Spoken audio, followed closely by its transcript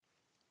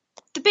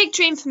the big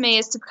dream for me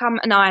is to become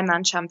an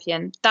Ironman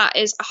champion. That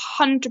is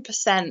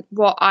 100%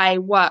 what I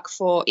work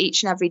for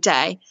each and every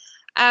day.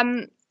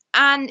 And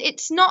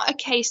it's not a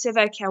case of,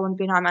 okay, I want to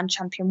be an Ironman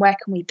champion. Where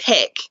can we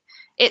pick?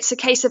 It's a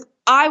case of,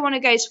 I want to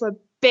go to a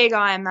big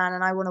Ironman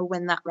and I want to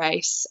win that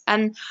race.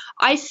 And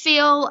I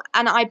feel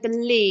and I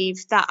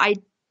believe that I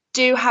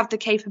do have the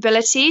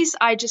capabilities.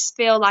 I just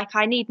feel like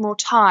I need more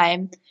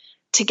time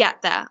to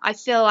get there. I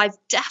feel I've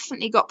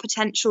definitely got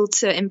potential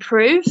to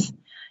improve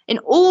in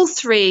all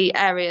three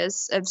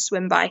areas of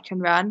swim, bike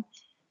and run.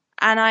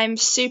 And I'm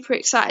super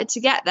excited to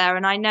get there.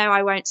 And I know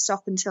I won't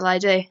stop until I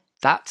do.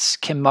 That's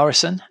Kim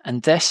Morrison,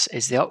 and this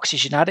is the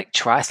Oxygen Addict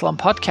Triathlon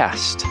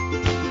Podcast.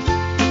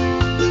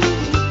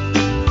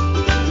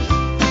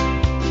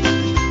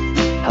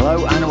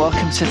 Hello and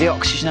welcome to the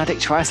Oxygen Addict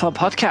Triathlon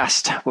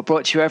Podcast. We're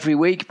brought to you every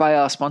week by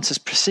our sponsors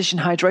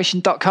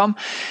PrecisionHydration.com.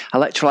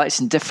 Electrolytes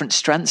in different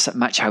strengths that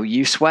match how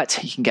you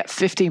sweat. You can get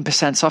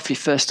 15% off your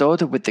first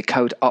order with the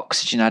code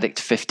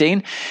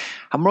OxygenAddict15.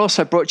 And we're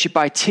also brought to you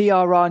by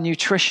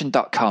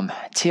TRRnutrition.com.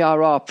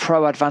 TRR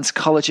Pro Advanced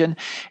Collagen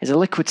is a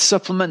liquid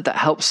supplement that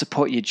helps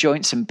support your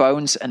joints and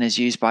bones and is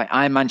used by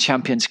Ironman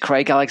champions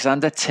Craig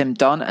Alexander, Tim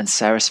Don and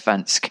Sarah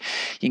Svensk.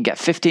 You can get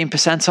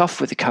 15%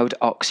 off with the code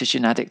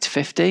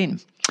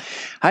OxygenAddict15.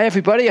 Hi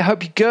everybody, I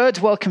hope you're good.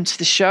 Welcome to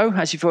the show.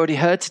 As you've already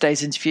heard,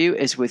 today's interview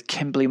is with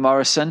Kimberley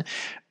Morrison,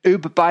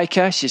 Uber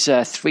biker. She's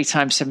a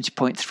 3-time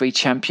 70.3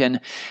 champion.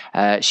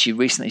 She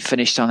recently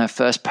finished on her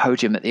first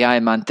podium at the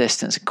Ironman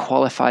distance and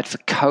qualified for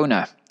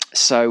Kona.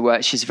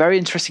 So she's a very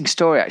interesting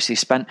story, actually.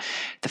 Spent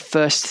the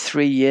first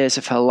 3 years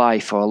of her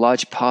life, or a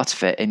large part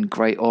of it, in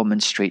Great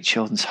Ormond Street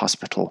Children's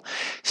Hospital.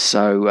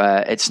 So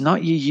it's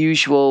not your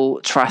usual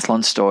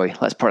triathlon story,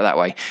 let's put it that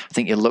way. I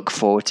think you'll look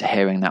forward to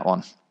hearing that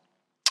one.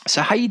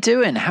 So how you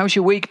doing? How's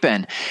your week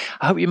been?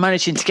 I hope you're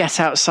managing to get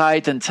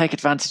outside and take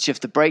advantage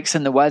of the breaks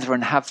in the weather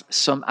and have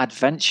some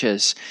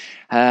adventures.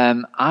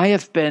 I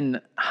have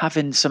been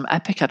having some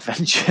epic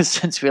adventures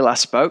since we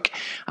last spoke.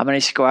 I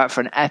managed to go out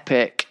for an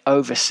epic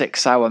over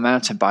 6-hour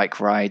mountain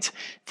bike ride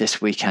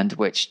this weekend,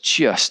 which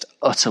just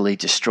utterly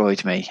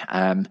destroyed me.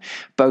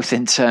 Both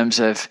in terms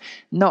of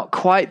not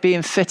quite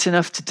being fit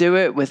enough to do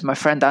it with my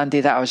friend Andy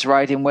that I was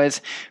riding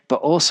with,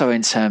 but also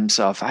in terms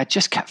of I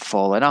just kept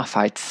falling off.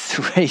 I had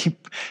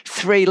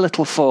three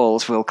little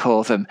falls, we'll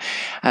call them.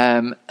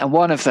 And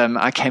one of them,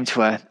 I came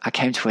to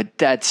a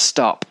dead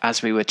stop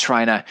as we were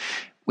trying to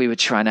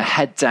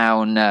head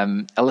down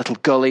a little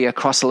gully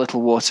across a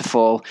little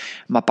waterfall.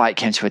 My bike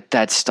came to a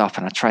dead stop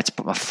and I tried to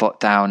put my foot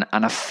down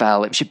and I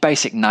fell. It was a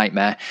basic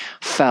nightmare.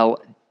 Fell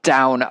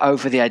down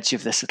over the edge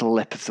of this little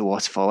lip of the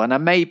waterfall. And I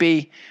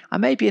maybe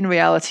in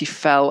reality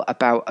fell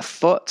about a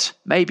foot,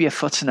 maybe a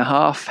foot and a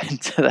half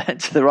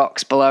into the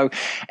rocks below.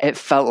 It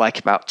felt like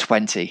about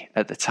 20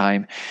 at the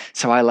time.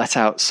 So I let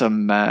out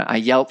I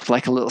yelped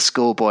like a little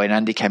schoolboy and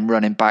Andy came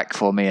running back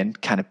for me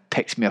and kind of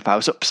picked me up. I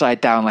was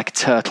upside down like a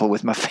turtle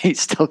with my feet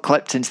still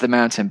clipped into the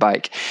mountain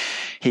bike.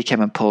 He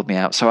came and pulled me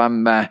out. So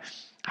I'm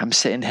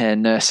sitting here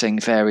nursing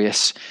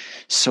various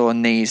sore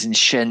knees and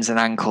shins and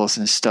ankles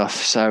and stuff.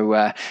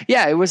 So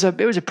it was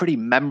a pretty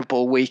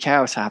memorable week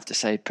out, I have to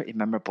say. Pretty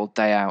memorable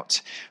day out.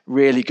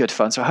 Really good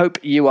fun. So I hope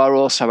you are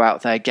also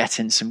out there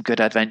getting some good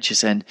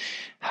adventures in.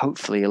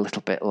 Hopefully a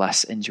little bit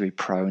less injury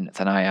prone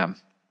than I am.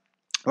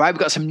 Right,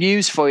 we've got some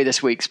news for you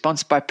this week,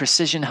 sponsored by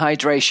Precision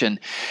Hydration.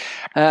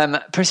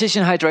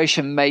 Precision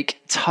Hydration make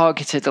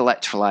targeted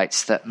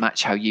electrolytes that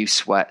match how you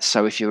sweat.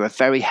 So if you're a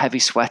very heavy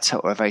sweater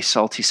or a very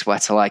salty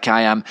sweater like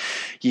I am,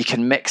 you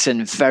can mix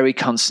in very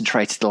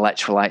concentrated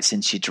electrolytes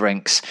into your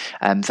drinks.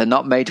 They're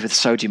not made with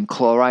sodium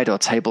chloride or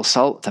table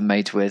salt. They're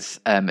made with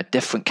a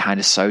different kind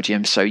of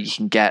sodium. So you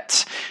can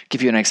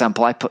give you an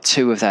example. I put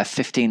 2 of their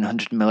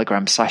 1,500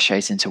 milligram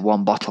sachets into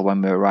one bottle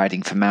when we were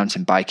riding for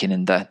mountain biking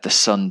in the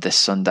sun this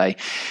Sunday.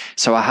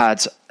 So I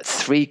had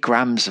 3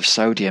 grams of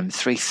sodium,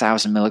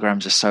 3,000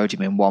 milligrams of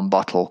sodium in one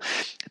bottle.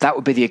 That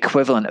would be the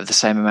equivalent of the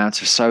same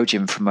amount of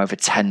sodium from over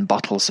 10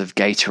 bottles of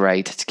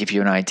Gatorade, to give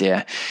you an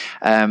idea.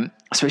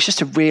 So it's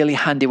just a really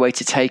handy way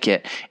to take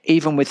it.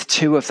 Even with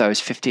 2 of those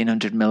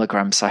 1,500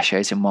 milligram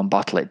sachets in one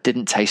bottle, it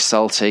didn't taste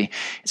salty.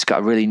 It's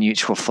got a really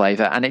neutral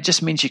flavor, and it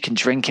just means you can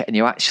drink it and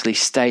you actually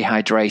stay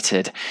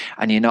hydrated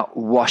and you're not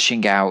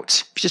washing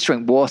out. If you just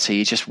drink water,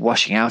 you're just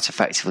washing out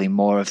effectively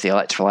more of the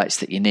electrolytes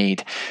that you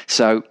need.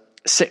 So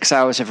 6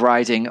 hours of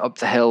riding up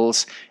the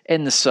hills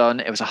in the sun.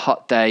 It was a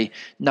hot day,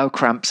 no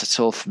cramps at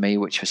all for me,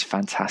 which was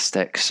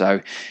fantastic.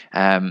 So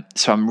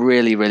I'm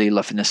really, really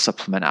loving this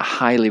supplement. I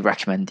highly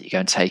recommend that you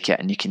go and take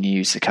it, and you can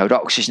use the code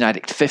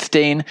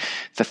OxygenAddict15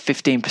 for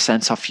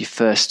 15% off your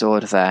first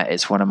order there.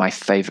 It's one of my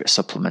favorite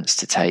supplements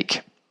to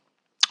take.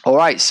 All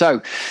right,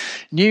 so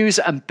news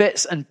and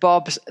bits and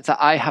bobs that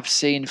I have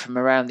seen from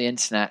around the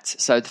internet.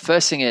 So the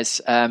first thing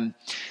is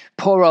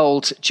poor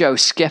old Joe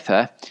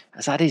Skipper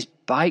has had his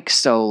bike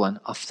stolen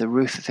off the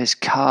roof of his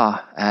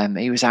car.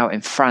 He was out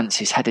in France.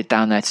 He's headed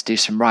down there to do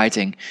some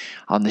riding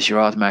on the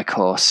Girardmer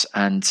course,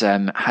 and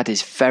had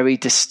his very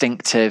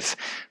distinctive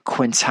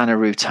Quintana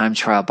Roo time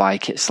trial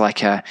bike. It's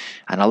like an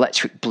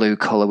electric blue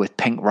colour with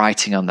pink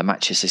writing on that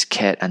matches his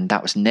kit, and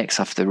that was nicked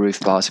off the roof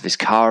bars of his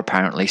car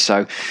apparently.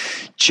 So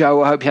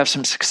Joe, I hope you have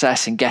some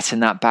success in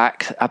getting that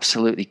back.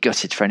 Absolutely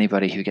gutted for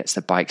anybody who gets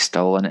the bike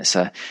stolen. It's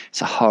a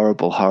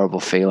horrible, horrible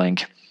feeling.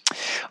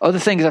 Other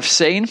things I've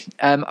seen,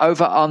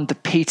 over on the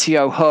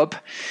PTO Hub,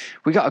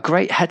 we got a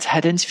great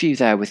head-to-head interview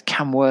there with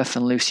Cam Worth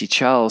and Lucy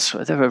Charles.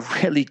 They're a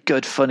really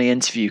good, funny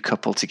interview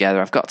couple together.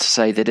 I've got to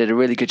say, they did a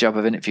really good job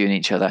of interviewing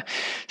each other.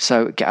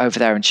 So get over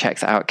there and check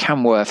that out.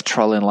 Cam Worth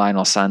trolling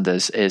Lionel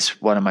Sanders is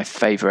one of my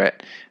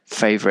favourite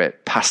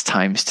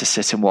pastimes to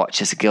sit and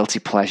watch as a guilty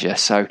pleasure.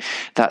 So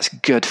that's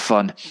good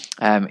fun.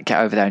 Get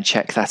over there and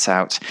check that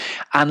out.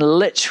 And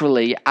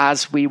literally,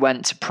 as we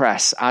went to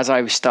press, as I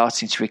was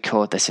starting to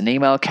record this, an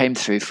email came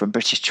through from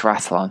British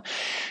Triathlon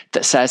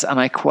that says, and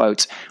I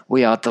quote,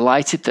 "We are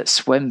delighted that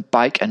swim,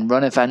 bike and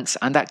run events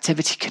and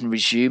activity can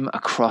resume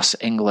across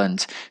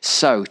England."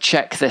 So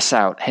check this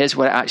out. Here's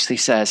what it actually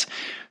says.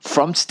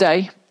 "From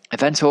today,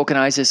 event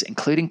organisers,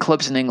 including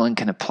clubs in England,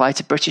 can apply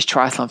to British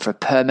Triathlon for a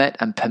permit,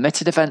 and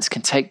permitted events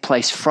can take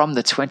place from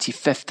the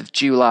 25th of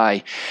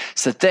July.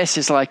 So this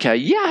is like a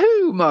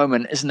Yahoo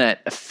moment, isn't it?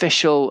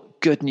 Official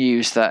good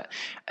news that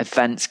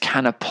events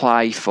can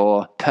apply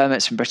for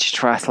permits from British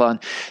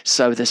Triathlon.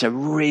 So there's a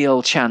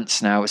real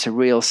chance now, it's a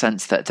real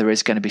sense that there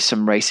is going to be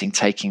some racing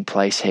taking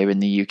place here in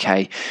the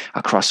UK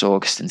across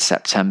August and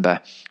September.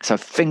 So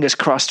fingers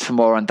crossed for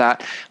more on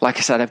that. Like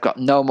I said, I've got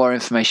no more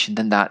information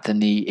than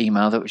the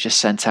email that was just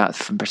sent out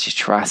from British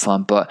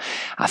Triathlon, but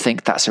I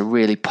think that's a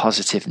really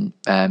positive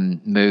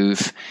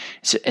move.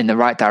 It's in the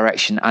right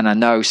direction. And I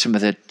know some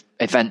of the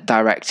event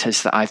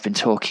directors that I've been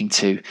talking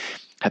to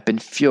have been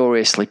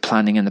furiously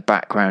planning in the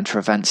background for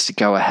events to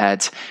go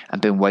ahead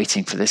and been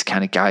waiting for this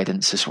kind of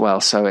guidance as well.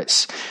 So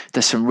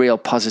there's some real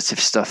positive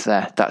stuff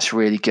there. That's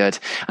really good.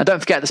 And don't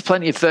forget, there's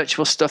plenty of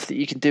virtual stuff that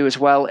you can do as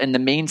well in the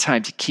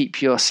meantime to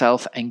keep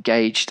yourself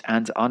engaged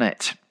and on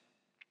it.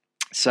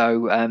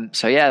 So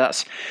yeah,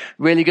 that's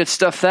really good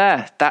stuff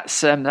there.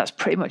 That's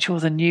pretty much all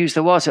the news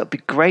there was. It'll be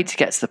great to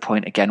get to the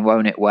point again,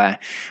 won't it, where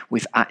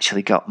we've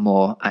actually got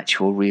more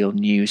actual real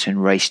news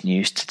and race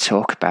news to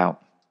talk about.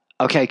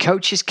 Okay,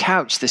 Coach's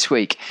Couch this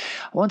week.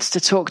 I wanted to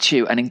talk to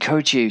you and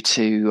encourage you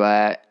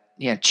to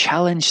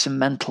challenge some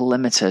mental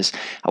limiters.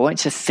 I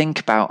want you to think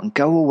about and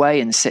go away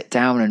and sit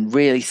down and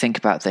really think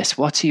about this.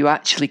 What are you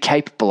actually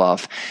capable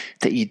of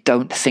that you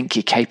don't think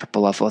you're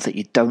capable of, or that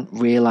you don't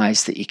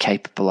realize that you're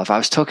capable of? I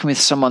was talking with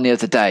someone the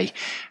other day,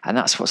 and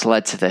that's what's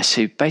led to this,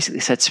 who basically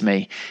said to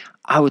me,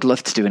 I would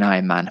love to do an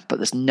Ironman, but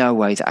there's no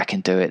way that I can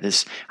do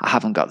it. I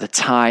haven't got the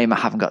time. I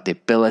haven't got the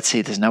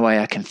ability. There's no way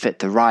I can fit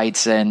the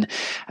rides in.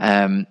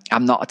 I'm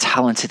not a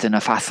talented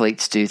enough athlete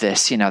to do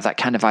this. You know, that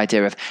kind of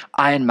idea of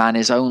Ironman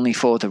is only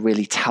for the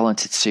really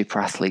talented super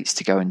athletes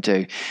to go and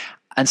do.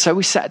 And so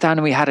we sat down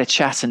and we had a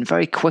chat, and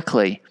very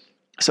quickly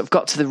sort of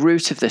got to the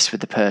root of this with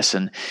the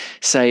person,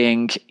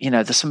 saying,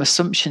 there's some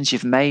assumptions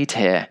you've made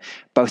here,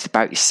 both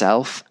about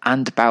yourself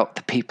and about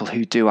the people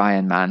who do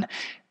Ironman,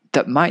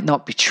 that might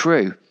not be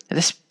true.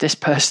 This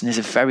person is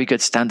a very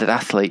good standard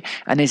athlete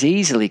and is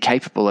easily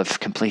capable of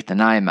completing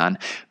an Ironman,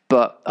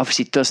 but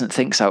obviously doesn't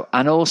think so,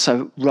 and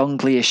also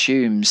wrongly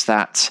assumes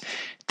that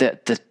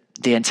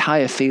the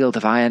entire field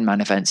of Ironman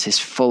events is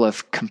full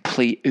of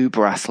complete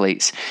uber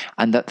athletes,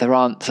 and that there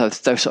aren't those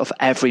sort of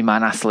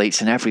everyman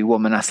athletes and every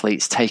woman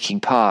athletes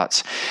taking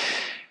part.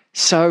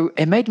 So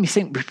it made me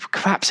think we could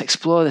perhaps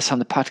explore this on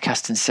the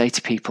podcast and say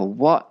to people,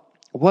 what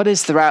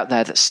is there out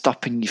there that's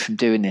stopping you from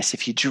doing this?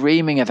 If you're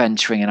dreaming of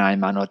entering an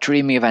Ironman or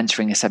dreaming of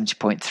entering a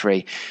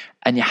 70.3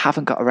 and you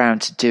haven't got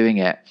around to doing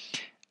it,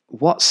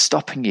 what's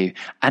stopping you?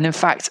 And in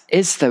fact,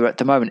 is there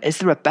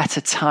a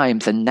better time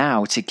than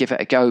now to give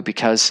it a go?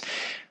 Because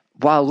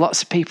while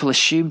lots of people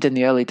assumed in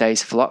the early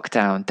days of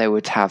lockdown they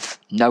would have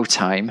no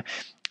time,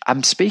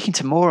 I'm speaking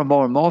to more and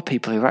more and more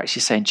people who are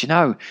actually saying,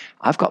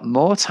 I've got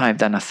more time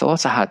than I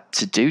thought I had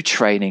to do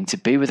training, to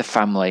be with a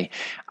family.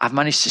 I've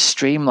managed to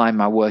streamline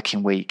my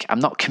working week. I'm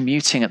not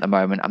commuting at the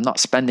moment. I'm not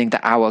spending the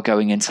hour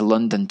going into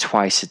London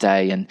twice a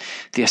day and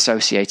the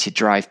associated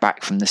drive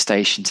back from the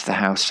station to the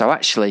house. So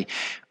actually,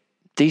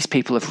 these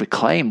people have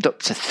reclaimed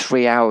up to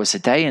 3 hours a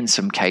day in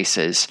some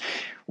cases,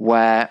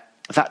 where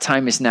that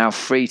time is now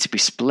free to be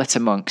split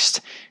amongst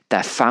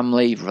their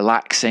family,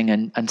 relaxing,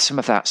 and some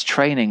of that's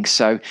training.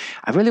 So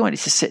I really wanted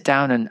to sit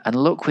down and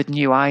look with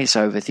new eyes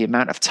over the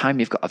amount of time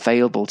you've got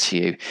available to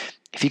you.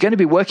 If you're going to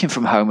be working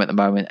from home at the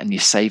moment and you're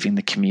saving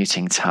the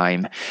commuting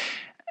time,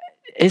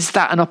 is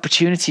that an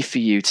opportunity for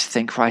you to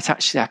think, right,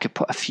 actually I could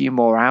put a few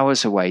more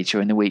hours away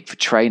during the week for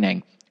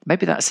training?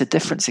 Maybe that's the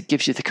difference that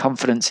gives you the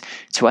confidence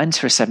to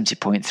enter a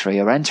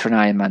 70.3 or enter an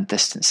Ironman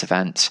distance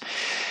event.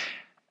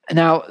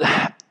 Now,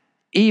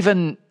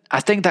 even I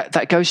think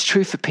that goes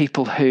true for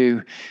people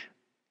who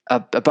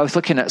are both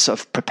looking at sort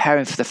of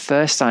preparing for the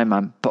first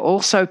Ironman, but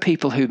also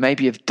people who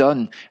maybe have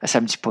done a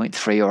 70.3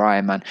 or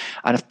Ironman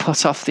and have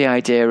put off the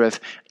idea of,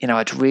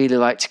 I'd really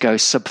like to go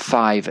sub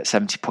 5 at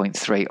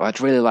 70.3, or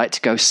I'd really like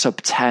to go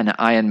sub 10 at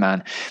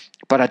Ironman,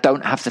 but I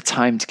don't have the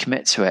time to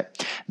commit to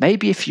it.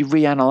 Maybe if you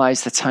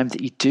reanalyze the time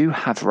that you do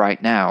have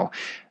right now,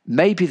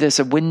 maybe there's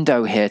a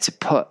window here to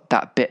put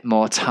that bit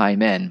more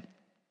time in.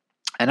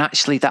 And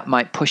actually, that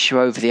might push you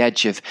over the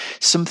edge of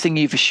something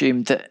you've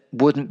assumed that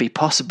wouldn't be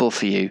possible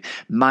for you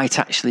might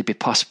actually be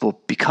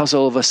possible because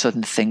all of a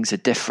sudden things are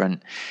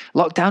different.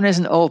 Lockdown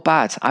isn't all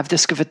bad. I've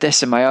discovered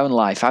this in my own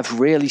life.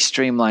 I've really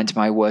streamlined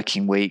my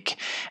working week.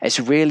 It's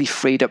really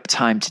freed up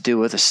time to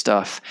do other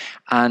stuff.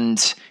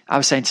 And I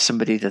was saying to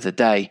somebody the other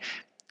day,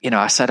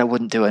 I said I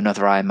wouldn't do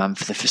another Ironman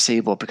for the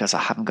foreseeable because I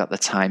haven't got the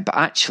time. But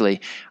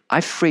actually,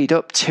 I've freed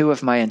up 2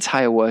 of my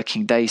entire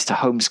working days to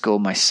homeschool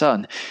my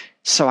son.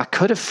 So I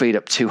could have freed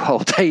up 2 whole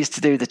days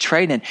to do the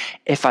training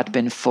if I'd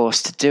been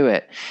forced to do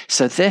it.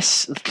 So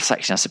this little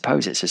section, I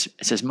suppose it's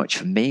as much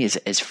for me as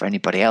it is for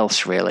anybody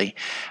else, really.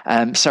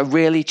 So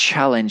really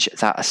challenge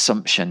that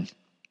assumption.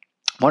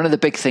 One of the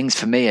big things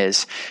for me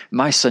is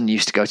my son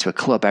used to go to a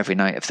club every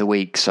night of the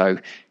week. So,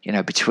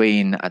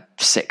 between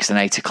 6 and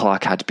 8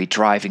 o'clock, I'd be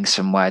driving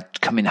somewhere,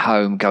 coming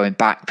home, going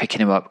back,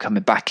 picking him up,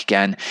 coming back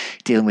again,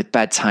 dealing with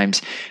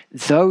bedtimes.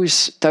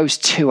 Those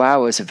 2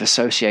 hours of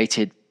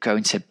associated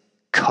going to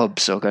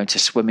Cubs or going to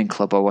swimming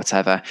club or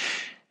whatever,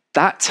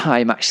 that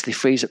time actually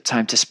frees up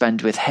time to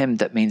spend with him.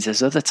 That means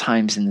there's other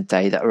times in the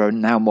day that are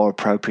now more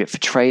appropriate for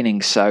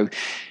training. So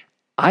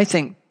I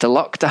think the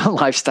lockdown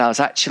lifestyle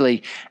is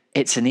actually,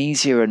 it's an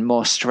easier and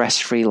more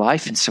stress-free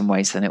life in some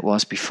ways than it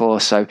was before.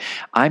 So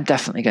I'm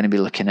definitely going to be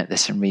looking at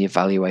this and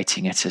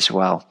reevaluating it as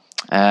well.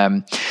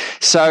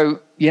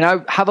 So,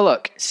 have a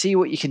look, see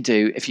what you can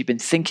do. If you've been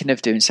thinking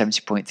of doing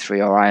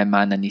 70.3 or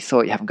Ironman and you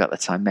thought you haven't got the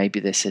time, maybe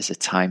this is a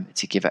time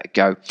to give it a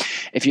go.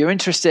 If you're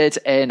interested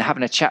in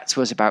having a chat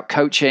to us about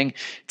coaching,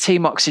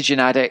 Team Oxygen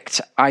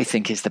Addict, I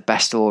think, is the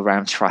best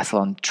all-around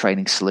triathlon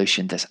training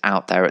solution that's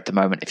out there at the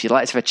moment. If you'd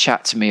like to have a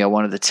chat to me or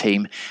one of the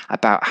team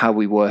about how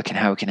we work and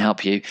how we can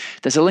help you,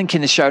 there's a link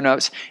in the show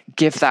notes.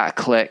 Give that a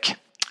click.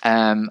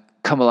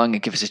 Come along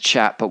and give us a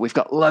chat. But we've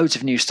got loads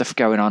of new stuff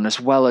going on, as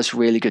well as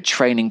really good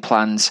training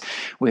plans.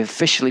 We've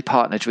officially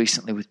partnered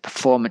recently with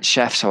Performance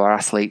Chef, so our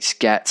athletes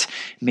get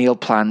meal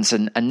plans,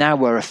 and now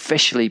we're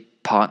officially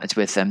partnered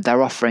with them.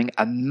 They're offering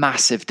a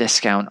massive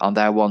discount on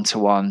their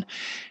one-to-one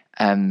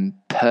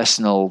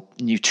personal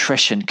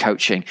nutrition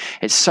coaching.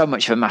 It's so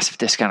much of a massive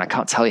discount. I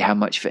can't tell you how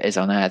much of it is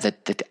on air.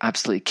 They'd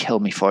absolutely kill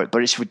me for it,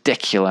 but it's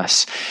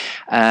ridiculous.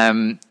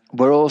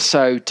 They're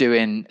also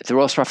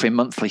offering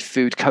monthly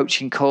food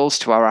coaching calls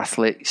to our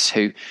athletes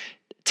who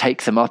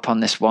take them up on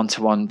this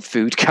one-to-one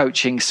food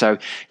coaching. So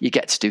you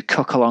get to do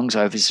cook-alongs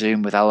over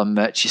Zoom with Alan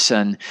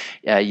Murchison.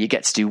 You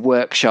get to do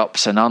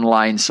workshops and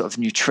online sort of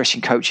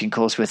nutrition coaching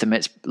calls with him.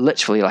 It's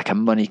literally like a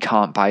money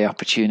can't buy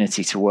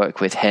opportunity to work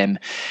with him.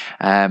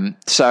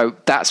 So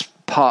that's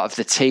part of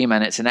the team,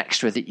 and it's an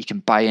extra that you can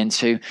buy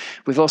into.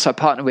 We've also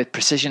partnered with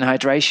Precision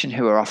Hydration,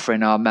 who are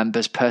offering our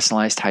members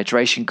personalized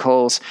hydration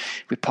calls.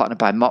 We've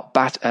partnered with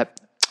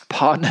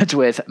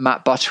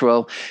Matt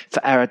Botterill for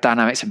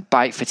aerodynamics and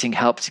bike fitting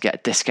help to get a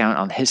discount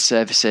on his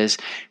services.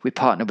 We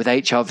partnered with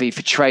HRV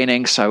for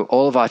training, so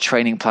all of our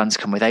training plans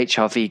come with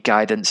HRV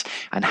guidance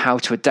and how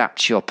to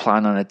adapt your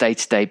plan on a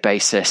day-to-day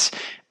basis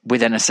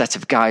within a set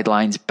of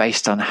guidelines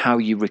based on how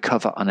you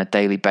recover on a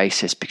daily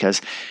basis. Because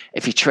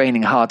if you're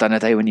training hard on a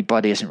day when your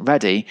body isn't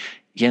ready,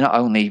 you're not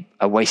only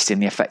wasting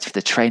the effect of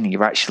the training,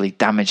 you're actually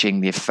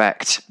damaging the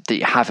effect that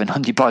you're having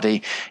on your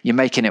body. You're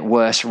making it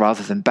worse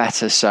rather than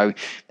better. So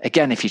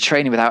again, if you're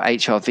training without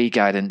HRV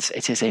guidance,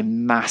 it is a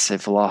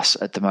massive loss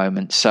at the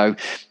moment. So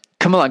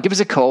come along, give us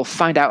a call,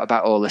 find out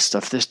about all this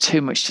stuff. There's too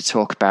much to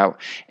talk about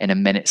in a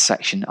minute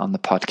section on the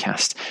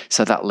podcast.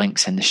 So that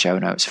link's in the show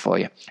notes for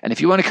you. And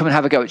if you want to come and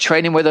have a go at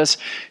training with us,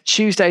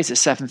 Tuesdays at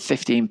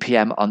 7:15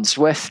 p.m. on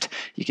Zwift,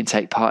 you can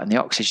take part in the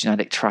Oxygen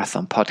Addict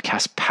Triathlon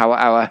Podcast Power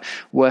Hour.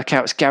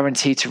 Workouts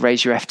guaranteed to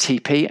raise your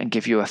FTP and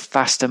give you a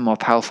faster, more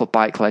powerful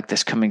bike leg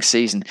this coming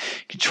season.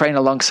 You can train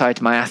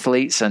alongside my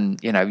athletes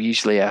and,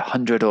 usually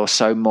 100 or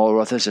so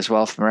more others as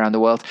well from around the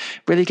world.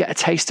 Really get a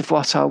taste of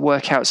what our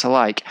workouts are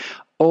like.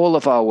 All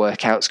of our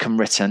workouts come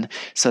written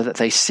so that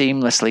they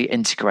seamlessly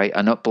integrate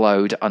and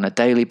upload on a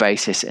daily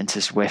basis into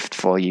Zwift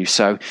for you.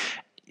 So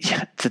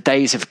the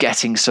days of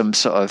getting some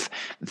sort of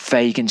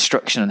vague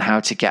instruction on how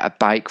to get a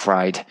bike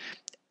ride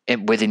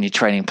within your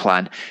training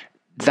plan,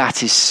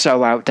 that is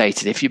so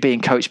outdated. If you're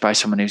being coached by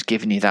someone who's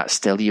giving you that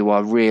still, you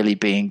are really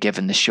being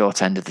given the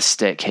short end of the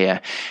stick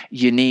here.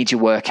 You need your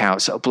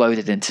workouts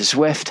uploaded into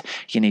Zwift.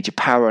 You need your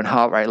power and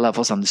heart rate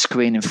levels on the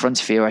screen in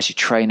front of you as you're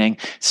training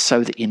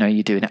so that you know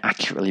you're doing it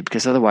accurately,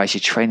 because otherwise your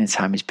training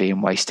time is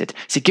being wasted.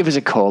 So give us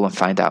a call and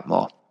find out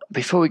more.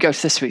 Before we go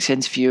to this week's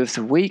interview of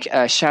the week,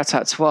 shout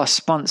out to our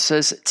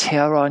sponsors,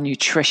 TRR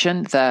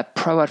Nutrition. Their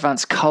Pro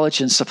Advanced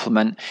Collagen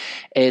Supplement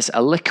is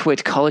a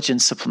liquid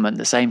collagen supplement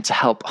that's aimed to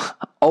help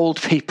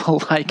old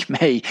people like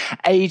me,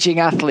 aging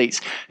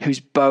athletes whose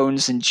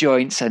bones and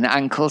joints and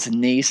ankles and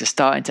knees are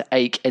starting to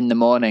ache in the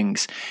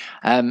mornings.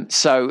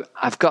 So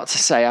I've got to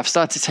say, I've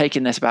started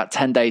taking this about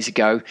 10 days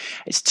ago.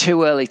 It's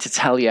too early to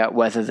tell yet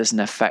whether there's an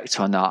effect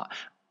or not.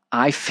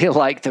 I feel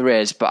like there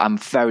is, but I'm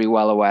very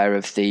well aware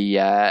of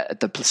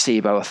the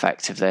placebo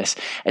effect of this.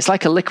 It's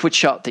like a liquid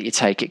shot that you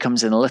take. It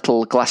comes in a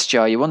little glass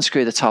jar. You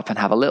unscrew the top and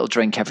have a little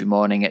drink every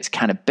morning. It's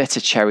kind of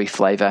bitter cherry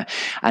flavor.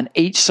 And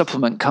each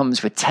supplement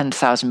comes with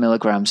 10,000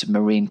 milligrams of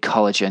marine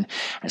collagen.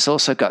 It's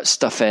also got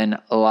stuff in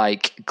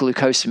like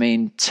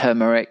glucosamine,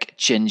 turmeric,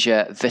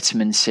 ginger,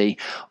 vitamin C,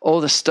 all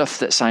the stuff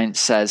that science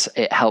says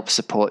it helps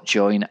support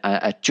joint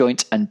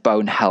and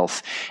bone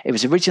health. It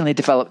was originally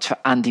developed for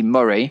Andy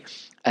Murray,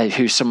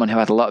 who's someone who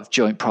had a lot of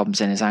joint problems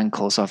in his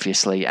ankles,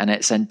 obviously, and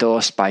it's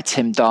endorsed by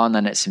Tim Don,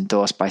 and it's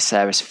endorsed by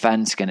Sarah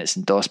Svensk, and it's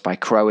endorsed by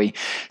Crowe.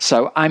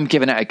 So I'm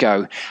giving it a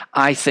go.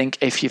 I think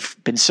if you've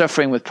been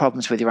suffering with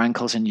problems with your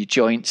ankles and your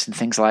joints and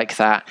things like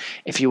that,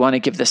 if you want to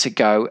give this a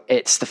go,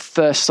 it's the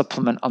first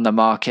supplement on the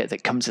market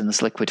that comes in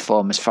this liquid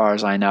form, as far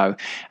as I know.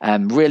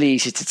 Really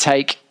easy to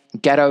take.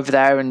 Get over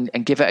there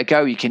and give it a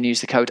go. You can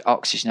use the code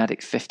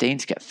OxygenAddict15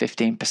 to get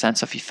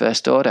 15% off your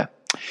first order.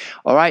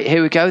 All right,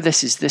 here we go.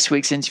 This is this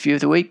week's interview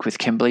of the week with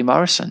Kimberley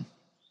Morrison.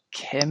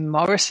 Kim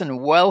Morrison,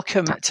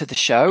 welcome to the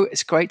show.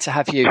 It's great to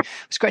have you.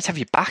 It's great to have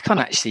you back on,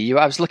 actually.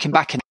 I was looking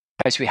back in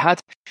as we had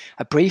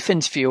a brief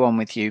interview on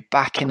with you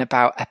back in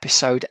about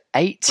episode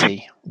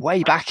 80,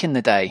 way back in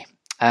the day.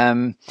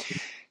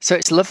 So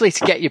it's lovely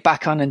to get you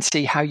back on and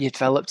see how you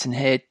developed and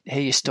hear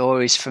your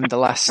stories from the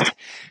last,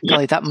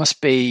 golly, that must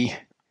be,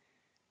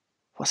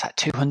 what's that,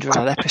 200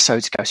 odd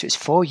episodes ago. So it's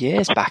 4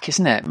 years back,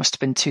 isn't it? It must have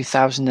been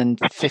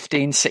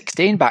 2015,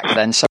 16 back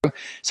then. So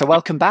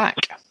welcome back.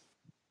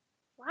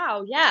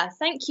 Wow, yeah,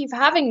 thank you for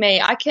having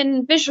me. I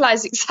can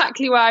visualize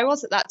exactly where I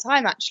was at that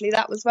time, actually.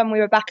 That was when we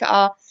were back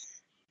at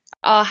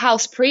our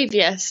house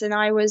previous, and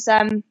I was,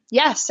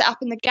 set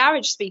up in the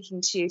garage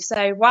speaking to you.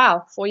 So,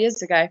 wow, 4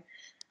 years ago.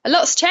 A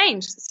lot's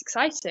changed. It's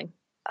exciting.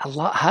 A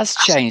lot has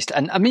changed.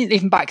 And I mean,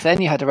 even back then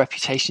you had a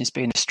reputation as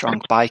being a strong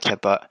biker,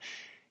 but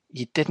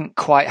you didn't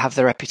quite have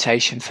the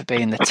reputation for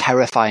being the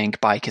terrifying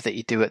biker that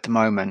you do at the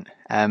moment.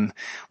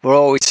 We're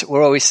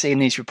always seeing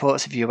these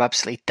reports of you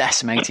absolutely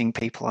decimating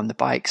people on the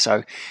bike.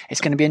 So it's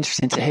going to be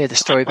interesting to hear the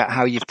story about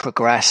how you've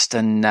progressed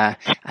and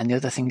the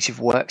other things you've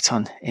worked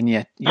on in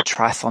your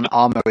triathlon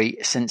armory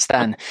since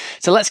then.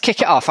 So let's kick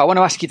it off. I want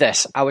to ask you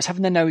this. I was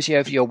having a nosy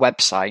over your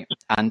website,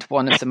 and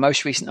one of the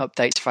most recent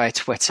updates via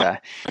Twitter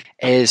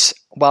is,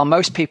 while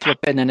most people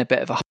have been in a bit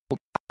of a hold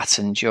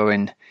pattern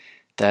during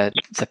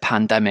the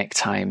pandemic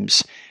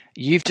times,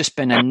 you've just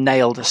been and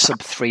nailed a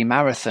sub-3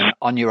 marathon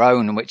on your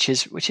own, which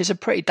is a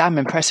pretty damn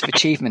impressive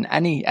achievement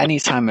any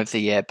time of the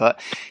year. But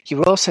you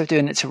were also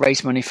doing it to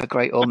raise money for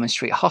Great Ormond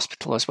Street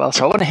Hospital as well.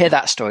 So I want to hear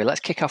that story. Let's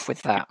kick off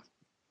with that.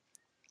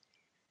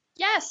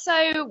 Yeah,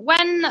 so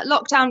when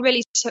lockdown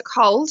really took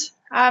hold,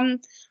 I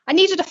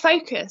needed a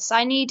focus.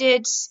 I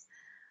needed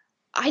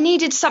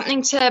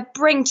something to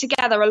bring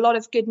together a lot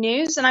of good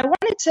news, and I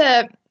wanted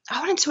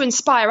to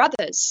inspire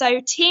others. So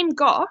Team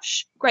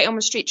Gosh, Great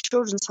Ormond Street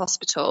Children's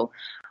Hospital,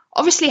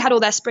 obviously had all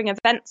their spring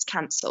events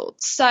cancelled.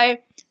 So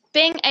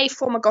being a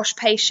former Gosh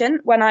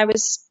patient, when I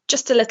was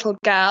just a little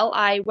girl,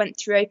 I went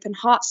through open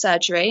heart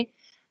surgery,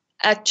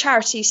 a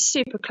charity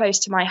super close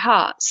to my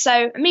heart.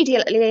 So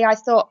immediately I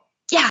thought,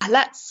 yeah,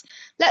 let's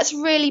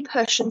really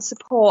push and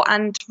support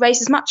and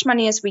raise as much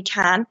money as we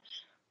can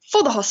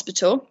for the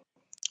hospital,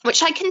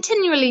 which I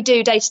continually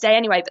do day to day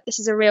anyway, but this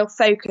is a real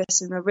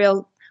focus and a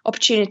real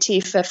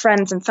opportunity for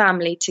friends and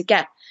family to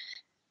get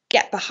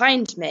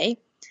behind me.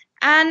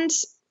 And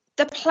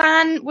the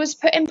plan was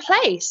put in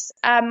place.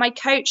 My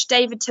coach,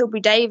 David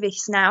Tilbury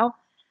Davis, now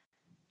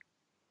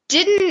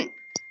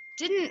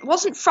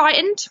wasn't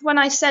frightened when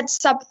I said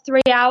sub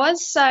 3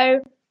 hours.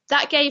 So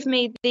that gave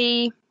me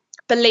the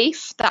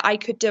belief that I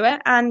could do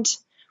it, and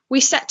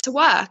we set to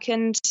work.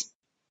 And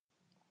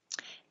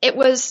it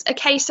was a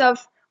case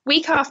of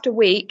week after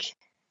week,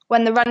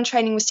 when the run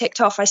training was ticked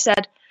off, I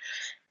said,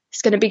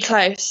 it's going to be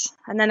close.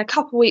 And then a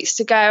couple of weeks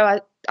to go,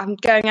 I'm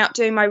going out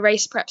doing my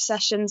race prep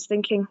sessions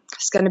thinking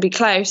it's going to be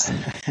close.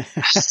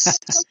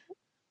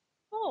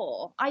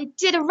 I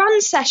did a run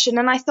session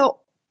and I thought,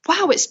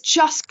 wow, it's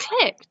just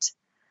clicked.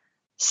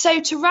 So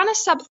to run a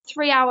sub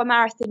 3 hour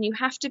marathon, you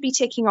have to be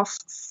ticking off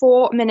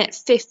 4-minute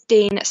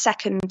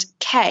 15-second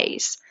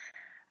Ks.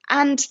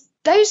 And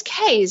those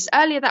Ks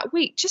earlier that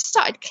week just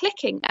started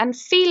clicking and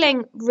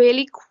feeling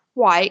really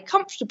quite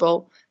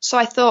comfortable. So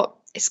I thought,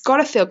 it's got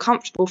to feel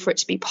comfortable for it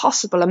to be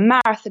possible. A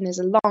marathon is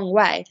a long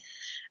way.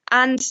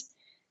 And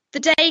the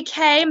day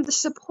came, the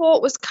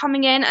support was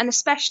coming in, and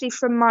especially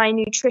from my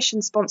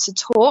nutrition sponsor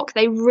Talk,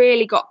 they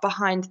really got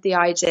behind the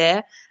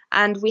idea.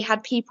 And we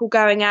had people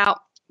going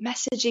out,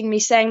 messaging me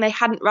saying they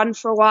hadn't run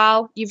for a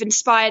while. You've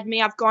inspired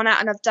me. I've gone out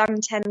and I've done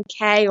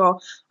 10K,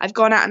 or I've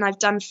gone out and I've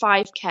done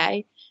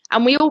 5K.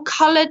 And we all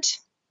coloured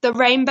the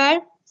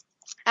rainbow.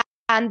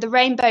 And the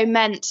rainbow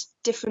meant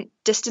different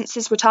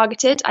distances were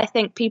targeted. I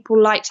think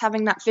people liked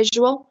having that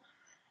visual.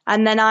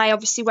 And then I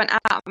obviously went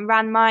out and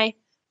ran my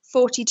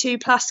 42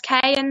 plus K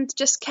and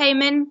just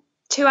came in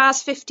 2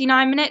 hours,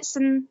 59 minutes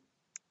and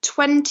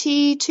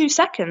 22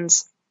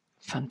 seconds.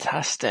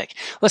 Fantastic.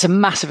 Well, it's a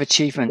massive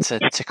achievement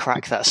to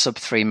crack that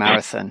sub-3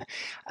 marathon.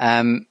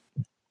 And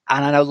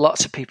I know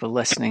lots of people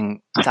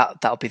listening,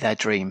 that'll be their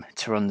dream,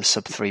 to run the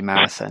sub-3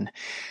 marathon.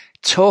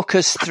 Talk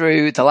us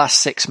through the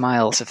last 6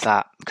 miles of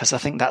that, because I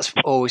think that's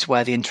always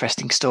where the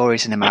interesting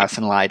stories in a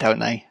marathon lie, don't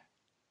they?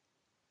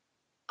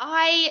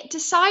 I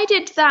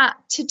decided that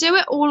to do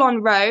it all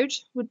on road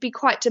would be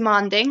quite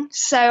demanding.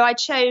 So I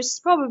chose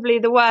probably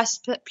the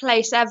worst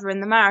place ever in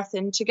the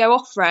marathon to go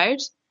off-road.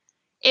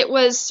 It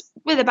was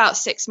with about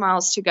 6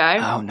 miles to go.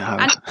 Oh, no.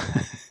 And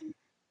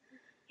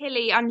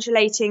hilly,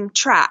 undulating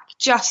track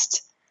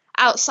just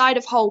outside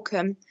of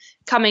Holcombe,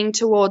 coming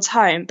towards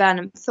home,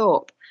 Burnham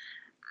Thorpe.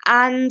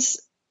 And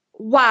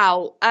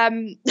wow,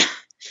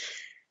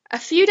 a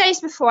few days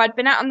before I'd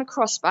been out on the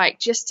cross bike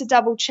just to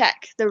double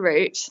check the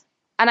route,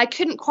 and I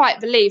couldn't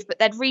quite believe, but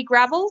they'd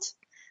re-gravelled.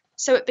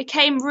 So it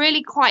became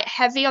really quite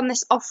heavy on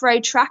this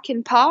off-road track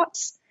in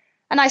parts.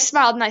 And I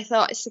smiled and I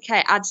thought, it's okay,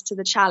 it adds to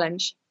the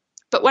challenge.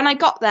 But when I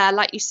got there,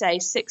 like you say,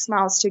 6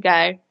 miles to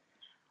go,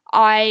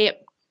 I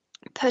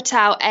put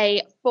out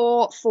a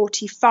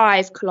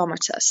 4:45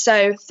 kilometre,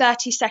 so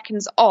 30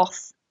 seconds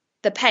off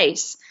the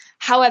pace.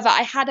 However,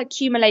 I had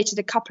accumulated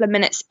a couple of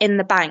minutes in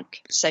the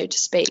bank, so to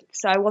speak,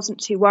 so I wasn't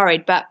too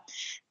worried. But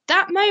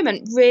that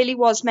moment really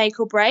was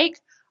make or break.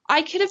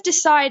 I could have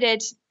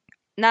decided,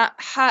 that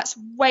hurts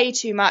way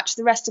too much,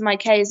 the rest of my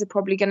Ks are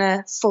probably going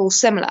to fall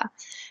similar.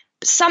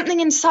 But something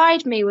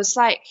inside me was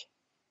like,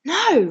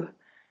 no,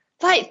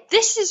 like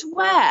this is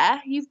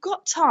where you've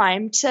got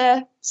time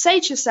to say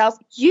to yourself,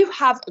 you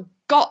have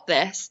got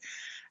this.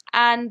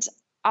 And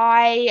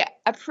I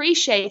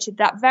appreciated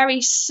that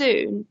very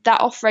soon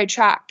that off-road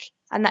track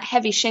and that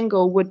heavy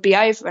shingle would be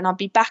over and I'd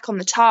be back on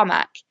the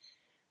tarmac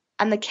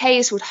and the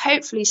Ks would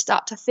hopefully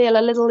start to feel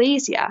a little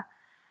easier.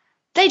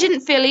 They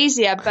didn't feel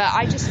easier, but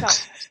I just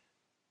felt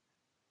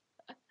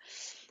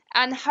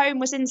and home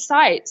was in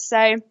sight.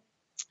 So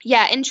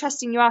yeah,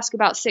 interesting you ask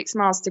about 6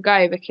 miles to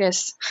go,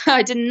 because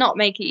I did not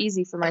make it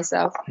easy for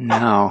myself.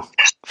 No.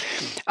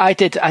 I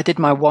did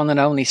my one and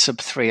only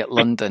sub-3 at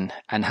London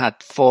and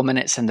had 4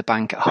 minutes in the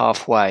bank at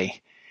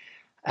halfway.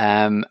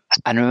 And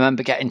I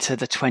remember getting to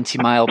the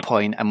 20-mile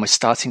point and was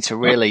starting to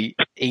really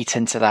eat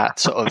into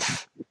that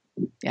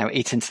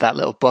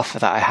little buffer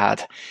that I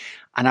had.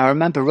 And I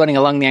remember running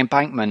along the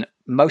embankment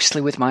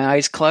mostly with my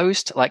eyes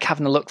closed, like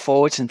having a look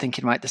forwards and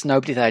thinking, right, there's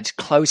nobody there, just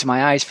closing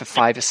my eyes for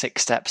 5 or 6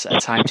 steps at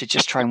a time to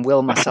just try and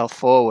will myself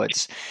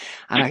forwards.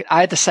 And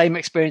I had the same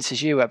experience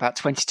as you. At about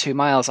 22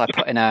 miles, I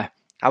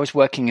was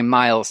working in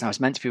miles and I was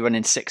meant to be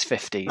running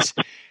 6:50s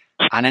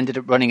and ended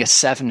up running a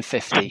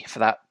 7:50 for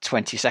that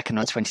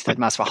 22nd or 23rd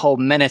mile. So a whole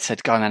minute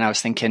had gone and I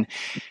was thinking,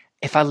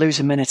 if I lose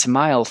a minute a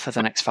mile for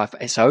the next 5,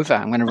 it's over.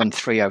 I'm going to run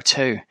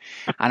 3:02.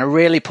 And I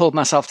really pulled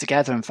myself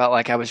together and felt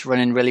like I was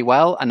running really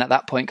well. And at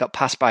that point got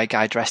passed by a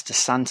guy dressed as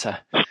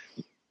Santa.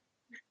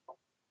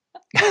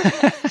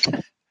 I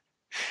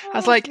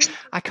was like,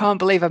 I can't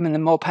believe I'm in the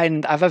more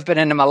pain I've ever been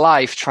in my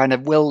life trying to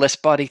will this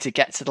body to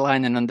get to the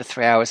line in under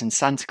 3 hours, and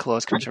Santa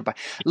Claus comes by.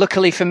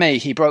 Luckily for me,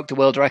 he broke the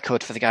world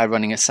record for the guy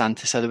running as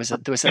Santa. So there was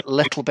a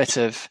little bit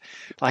of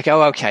like,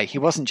 oh, okay, he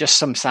wasn't just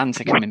some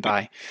Santa coming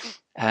by.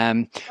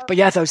 But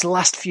yeah, those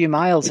last few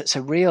miles, it's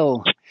a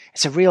real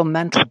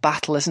mental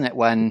battle, isn't it?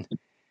 When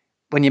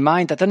your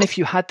mind, I don't know if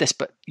you had this,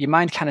 but your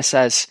mind kind of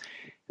says,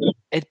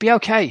 it'd be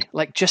okay.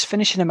 Like just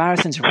finishing a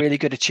marathon's a really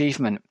good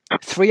achievement.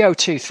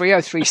 3:02,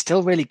 3:03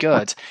 still really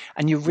good.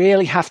 And you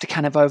really have to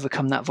kind of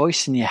overcome that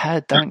voice in your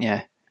head, don't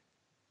you?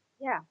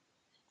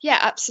 Yeah,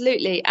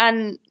 absolutely.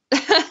 And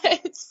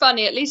it's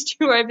funny, at least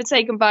you were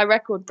overtaken by a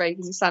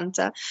record-breaking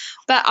Santa.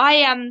 But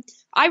I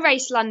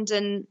raced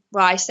London,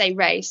 well, I say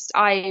raced.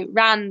 I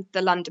ran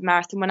the London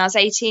Marathon when I was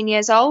 18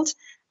 years old,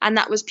 and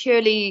that was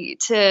purely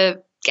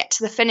to get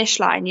to the finish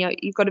line.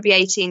 You've got to be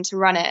 18 to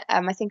run it.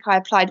 I think I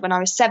applied when I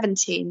was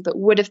 17, but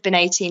would have been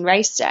 18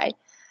 race day.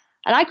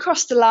 And I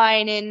crossed the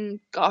line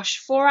in,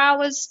 4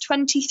 hours,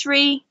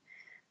 23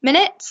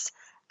 minutes.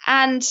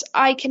 And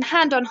I can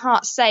hand on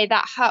heart say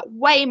that hurt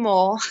way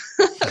more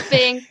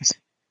being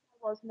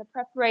was in the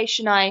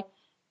preparation I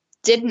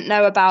didn't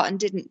know about and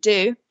didn't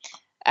do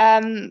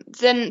than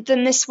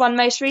this one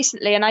most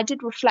recently. And I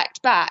did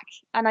reflect back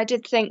and I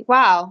did think,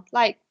 wow,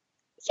 like,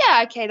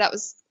 yeah, okay, that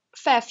was a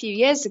fair few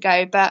years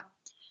ago, but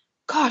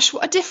gosh,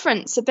 what a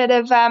difference a bit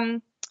of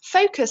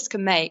focus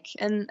can make,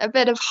 and a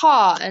bit of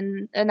heart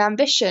and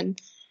ambition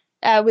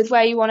with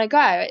where you want to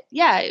go.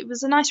 Yeah, it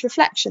was a nice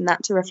reflection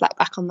to reflect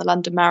back on the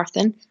London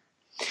Marathon.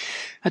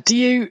 Do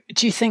you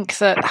think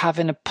that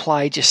having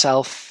applied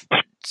yourself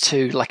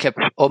to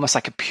almost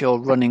like a pure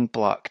running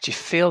block, do you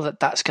feel that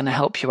that's going to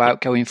help you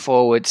out going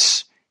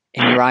forwards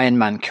in your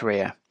Ironman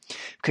career?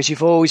 Because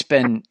you've always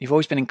been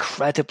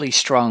incredibly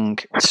strong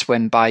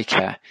swim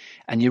biker,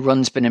 and your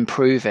run's been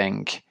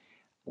improving,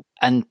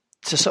 and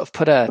to sort of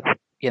put a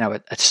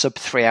sub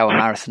 3 hour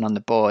marathon on the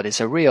board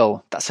that's a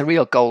real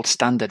gold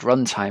standard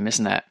run time,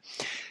 isn't it?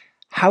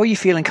 How are you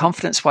feeling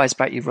confidence-wise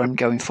about your run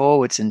going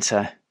forwards into,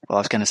 well, I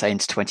was going to say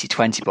into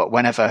 2020, but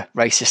whenever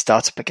races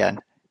start up again?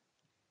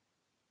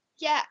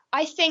 Yeah,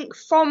 I think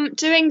from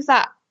doing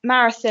that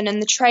marathon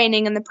and the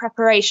training and the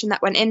preparation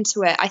that went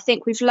into it, I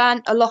think we've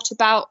learned a lot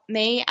about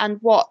me and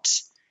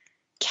what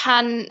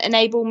can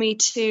enable me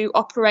to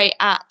operate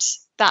at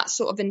that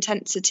sort of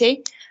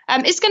intensity.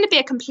 It's going to be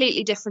a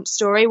completely different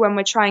story when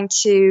we're trying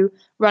to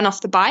run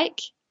off the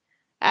bike.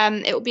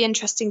 It will be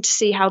interesting to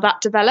see how that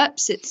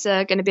develops. It's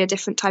going to be a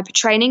different type of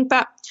training,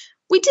 but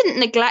we didn't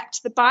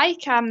neglect the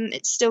bike.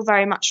 It's still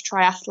very much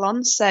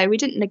triathlon, so we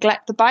didn't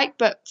neglect the bike,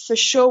 but for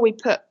sure we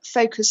put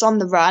focus on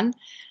the run.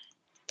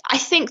 I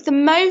think the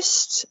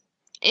most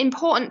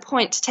important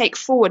point to take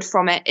forward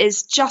from it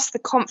is just the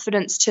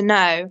confidence to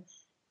know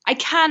I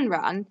can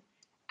run,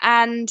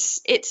 and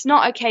it's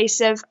not a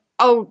case of,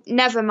 oh,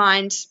 never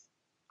mind,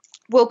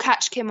 we'll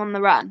catch Kim on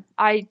the run.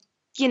 I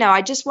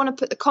just want to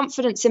put the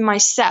confidence in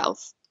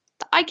myself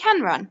that I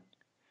can run.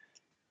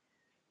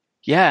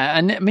 Yeah,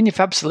 and I mean, you've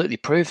absolutely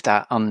proved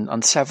that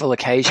on several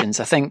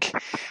occasions. I think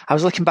I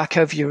was looking back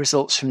over your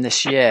results from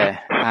this year,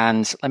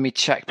 and let me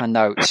check my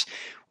notes.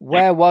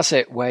 Where was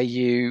it where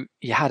you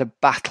had a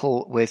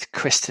battle with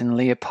Kristen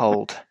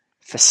Leopold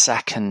for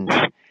second,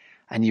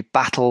 and you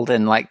battled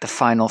in like the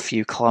final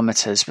few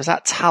kilometres? Was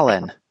that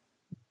Tallinn?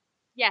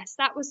 Yes,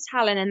 that was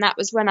Tallinn, and that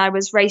was when I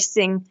was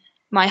racing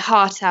my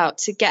heart out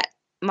to get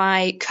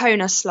my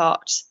Kona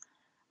slot.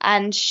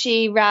 And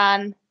she's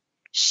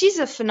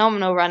a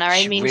phenomenal runner.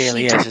 She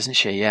really is, isn't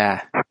she?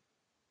 Yeah.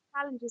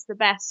 Challenges the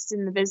best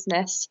in the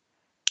business,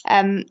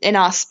 in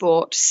our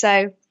sport.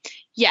 So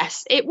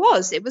yes, it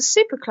was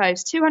super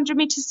close, 200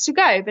 meters to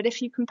go. But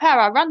if you compare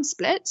our run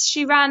splits,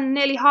 she ran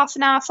nearly half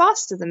an hour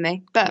faster than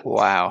me. But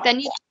wow.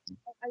 Then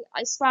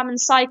I swam and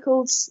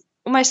cycled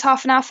almost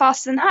half an hour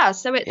faster than her.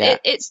 So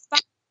it's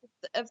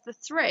of the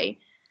three.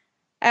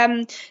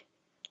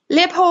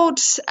 Leopold,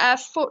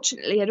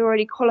 fortunately, had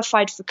already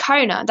qualified for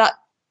Kona. That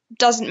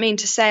doesn't mean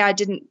to say I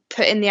didn't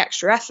put in the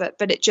extra effort,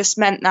 but it just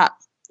meant that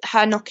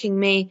her knocking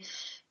me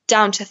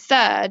down to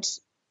third,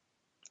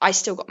 I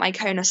still got my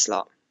Kona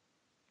slot.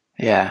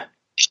 Yeah.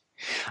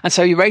 And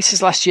so your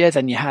races last year,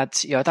 then you had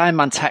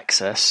Ironman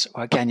Texas,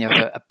 where again you had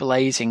a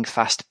blazing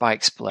fast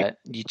bike split.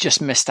 You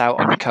just missed out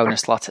on the Kona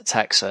slot at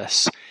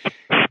Texas.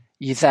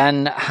 You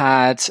then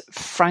had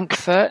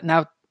Frankfurt.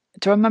 Now,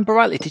 do I remember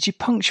rightly? Did you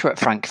puncture at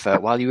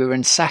Frankfurt while you were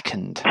in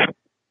second?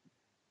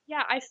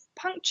 Yeah, I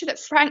punctured at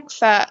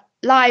Frankfurt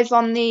live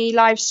on the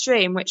live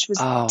stream, which was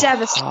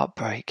devastating.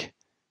 Heartbreak.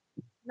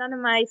 None of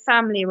my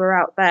family were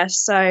out there,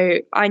 so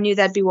I knew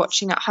they'd be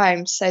watching at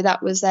home. So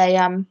that was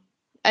an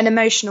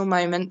emotional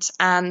moment,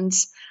 and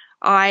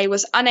I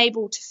was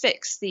unable to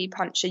fix the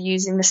puncture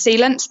using the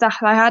sealant that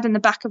I had in the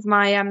back of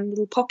my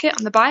little pocket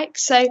on the bike.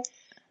 So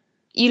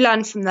you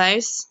learn from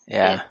those.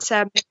 Yeah.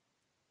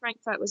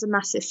 Frankfurt was a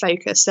massive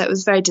focus, so it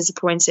was very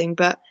disappointing,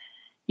 but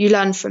you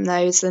learn from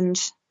those, and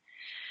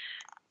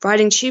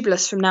riding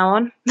tubeless from now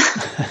on.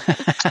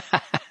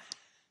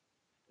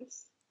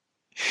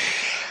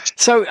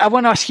 So I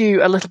want to ask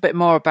you a little bit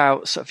more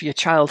about sort of your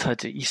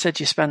childhood. You said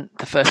you spent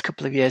the first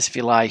couple of years of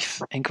your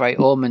life in Great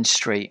Ormond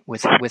Street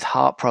with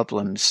heart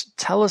problems.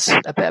 Tell us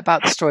a bit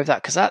about the story of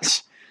that, because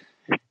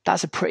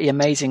that's a pretty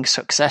amazing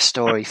success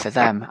story for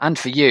them and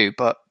for you.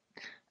 But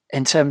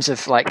in terms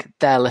of like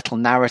their little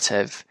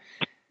narrative,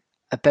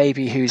 a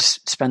baby who's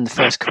spent the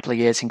first couple of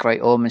years in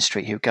Great Ormond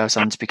Street, who goes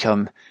on to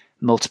become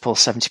multiple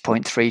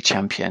 70.3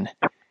 champion,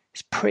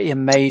 it's pretty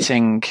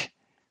amazing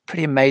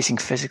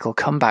physical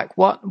comeback.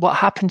 What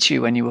happened to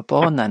you when you were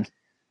born then?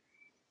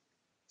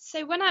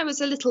 So when I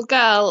was a little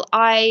girl,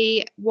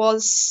 I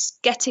was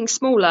getting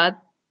smaller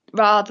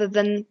rather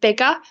than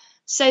bigger.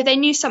 So they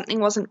knew something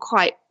wasn't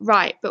quite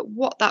right, but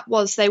what that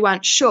was, they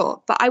weren't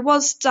sure. But I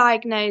was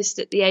diagnosed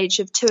at the age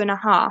of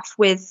 2.5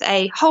 with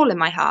a hole in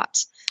my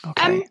heart.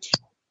 Okay.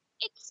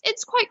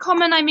 It's quite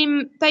common. I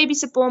mean,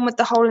 babies are born with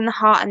the hole in the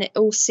heart and it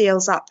all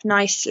seals up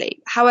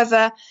nicely.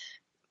 However,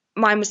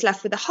 mine was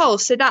left with a hole,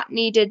 so that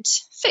needed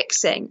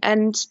fixing.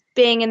 And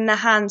being in the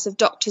hands of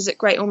doctors at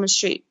Great Ormond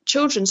Street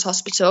Children's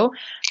Hospital,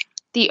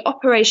 the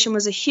operation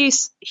was a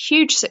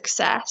huge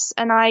success.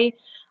 And I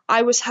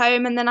was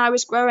home, and then I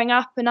was growing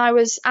up, and I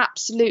was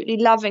absolutely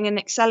loving and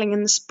excelling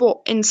in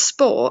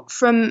sport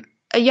from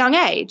a young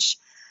age.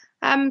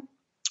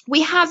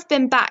 We have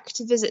been back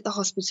to visit the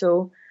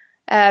hospital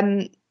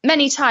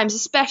many times,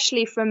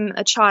 especially from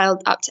a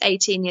child up to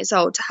 18 years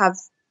old, to have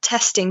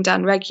testing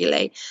done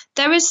regularly.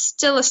 There is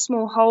still a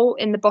small hole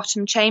in the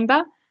bottom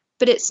chamber,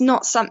 but it's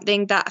not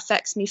something that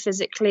affects me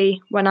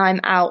physically when I'm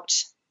out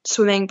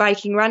swimming,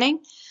 biking, running.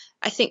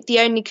 I think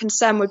the only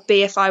concern would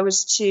be if I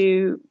was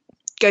to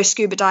go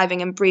scuba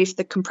diving and breathe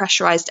the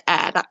compressurized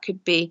air, that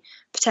could be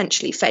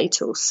potentially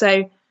fatal.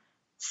 So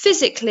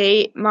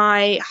physically,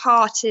 my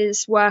heart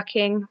is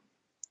working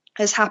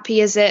as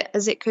happy as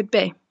it could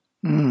be.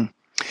 Mm.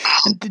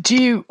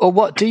 And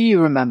what do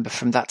you remember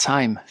from that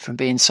time, from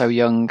being so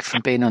young,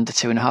 from being under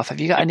 2.5? Have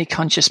you got any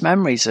conscious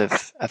memories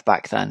of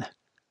back then?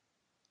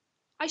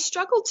 I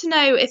struggle to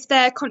know if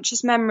they're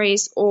conscious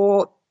memories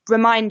or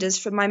reminders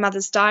from my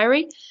mother's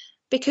diary,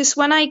 because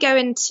when I go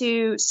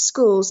into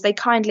schools, they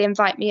kindly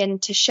invite me in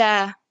to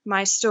share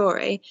my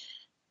story.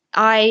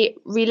 I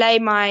relay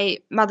my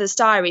mother's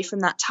diary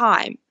from that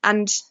time,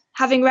 and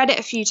having read it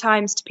a few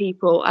times to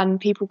people, and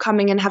people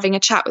coming and having a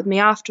chat with me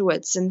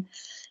afterwards,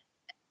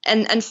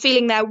 and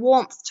feeling their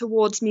warmth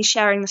towards me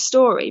sharing the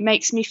story,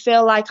 makes me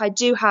feel like I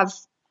do have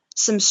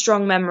some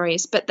strong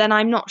memories. But then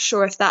I'm not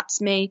sure if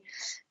that's me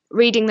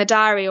reading the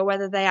diary or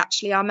whether they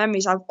actually are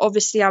memories. I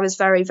was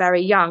very,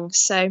 very young,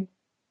 so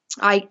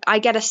I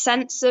get a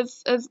sense of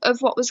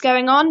what was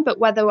going on, but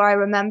whether I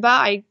remember,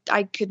 I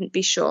couldn't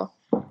be sure.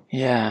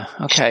 Yeah.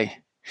 Okay.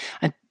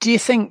 And do you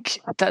think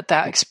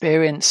that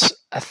experience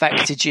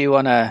affected you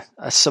on a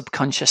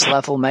subconscious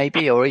level,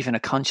 maybe, or even a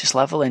conscious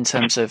level, in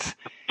terms of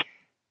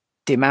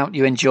the amount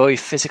you enjoy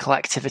physical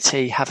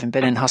activity, having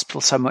been in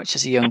hospital so much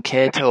as a young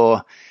kid,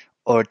 or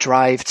a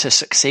drive to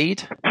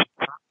succeed?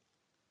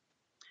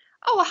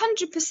 Oh,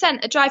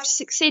 100% a drive to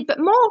succeed, but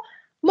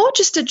more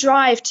just a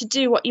drive to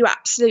do what you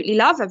absolutely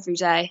love every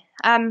day.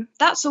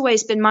 That's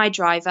always been my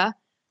driver.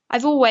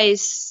 I've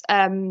always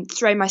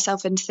thrown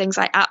myself into things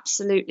I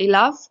absolutely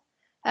love.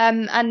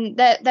 And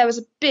there was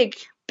a big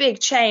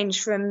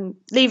change from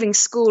leaving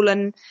school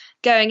and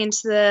going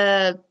into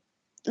the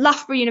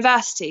Loughborough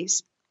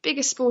University's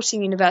biggest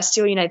sporting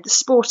university, or, the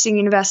Sporting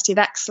University of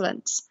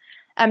Excellence,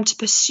 to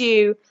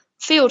pursue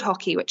field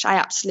hockey, which I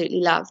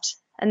absolutely loved.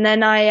 And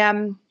then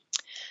I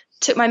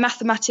took my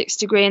mathematics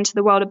degree into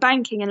the world of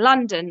banking in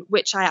London,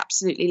 which I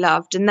absolutely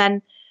loved. And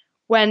then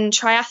when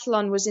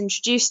triathlon was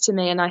introduced to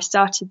me and I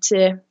started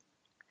to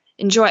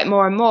enjoy it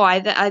more and more,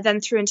 I then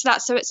threw into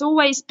that. So it's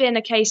always been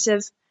a case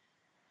of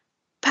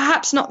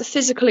perhaps not the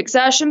physical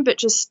exertion, but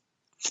just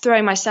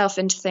throwing myself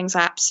into things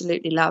I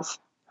absolutely love.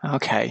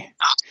 Okay.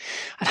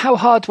 And how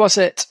hard was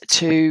it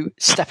to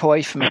step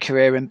away from a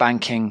career in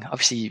banking?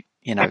 Obviously,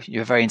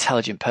 you're a very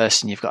intelligent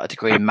person. You've got a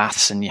degree in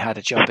maths and you had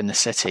a job in the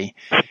city.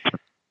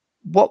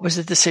 What was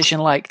the decision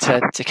like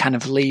to kind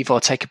of leave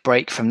or take a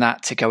break from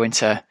that to go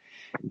into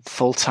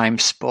full-time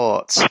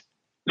sports?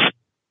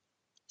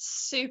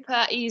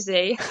 Super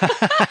easy. When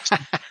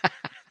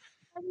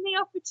the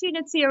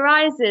opportunity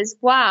arises,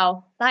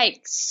 wow,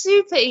 like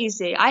super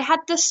easy. I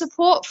had the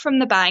support from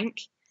the bank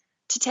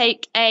to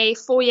take a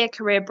 4-year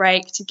career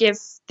break to give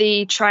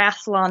the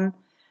triathlon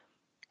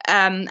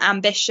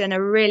ambition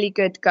a really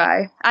good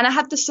go. And I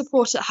had the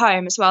support at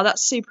home as well.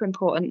 That's super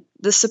important.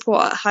 The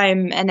support at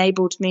home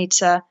enabled me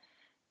to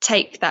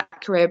take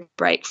that career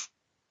break.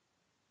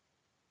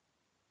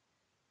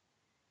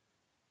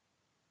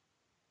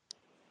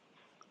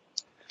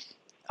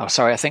 Oh,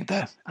 sorry. I think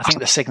the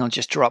signal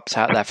just dropped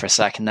out there for a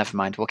second. Never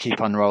mind. We'll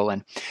keep on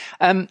rolling.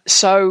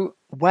 So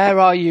where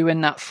are you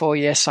in that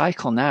 4-year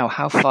cycle now?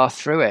 How far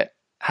through it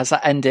has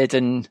that ended,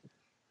 and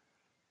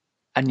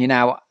you're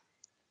now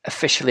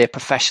officially a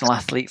professional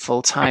athlete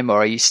full time, or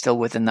are you still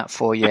within that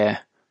 4-year?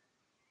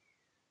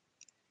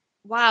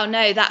 Wow,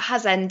 no, that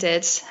has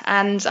ended,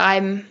 and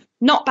I'm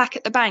not back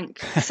at the bank.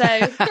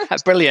 So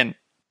brilliant.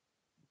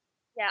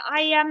 Yeah,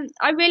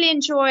 I really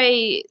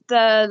enjoy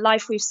the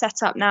life we've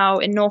set up now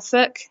in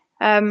Norfolk.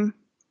 I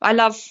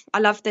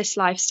love this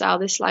lifestyle.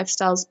 This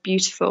lifestyle's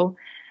beautiful,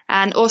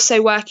 and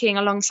also working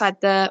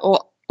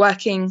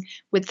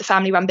with the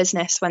family-run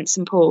business, Went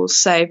St Paul's.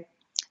 So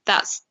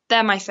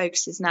they're my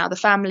focuses now: the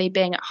family,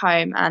 being at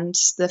home, and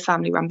the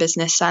family-run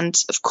business, and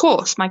of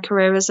course my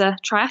career as a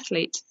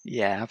triathlete.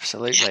 Yeah,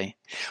 absolutely.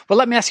 Well,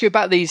 let me ask you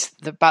about the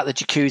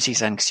jacuzzis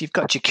then, because you've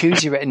got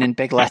jacuzzi written in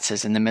big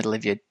letters in the middle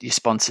of your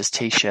sponsor's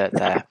T-shirt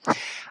there,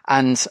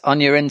 and on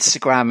your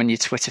Instagram and your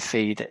Twitter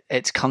feed,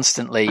 it's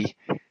constantly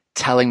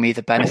telling me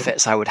the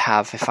benefits I would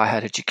have if I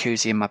had a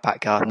jacuzzi in my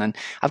back garden. And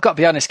I've got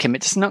to be honest, Kim,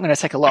 it's not going to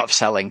take a lot of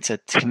selling to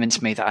convince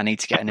me that I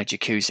need to get in a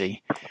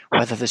jacuzzi,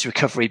 whether there's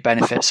recovery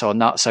benefits or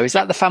not. So is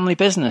that the family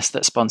business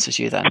that sponsors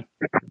you then?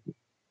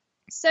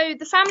 So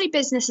the family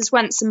business is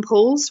Went St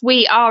Paul's.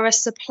 We are a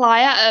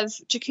supplier of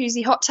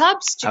jacuzzi hot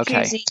tubs.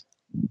 Jacuzzi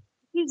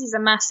is a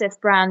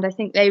massive brand. I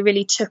think they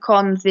really took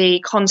on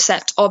the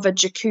concept of a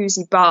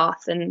jacuzzi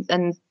bath,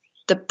 and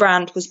the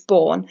brand was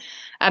born.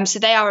 So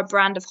they are a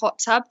brand of hot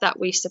tub that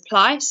we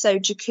supply. So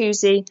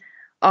jacuzzi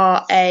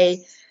are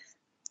a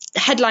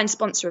headline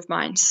sponsor of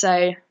mine.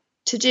 So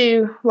to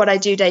do what I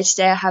do day to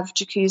day, I have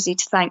jacuzzi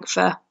to thank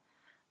for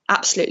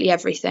absolutely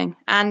everything.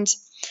 And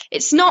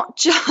it's not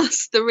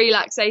just the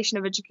relaxation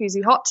of a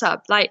jacuzzi hot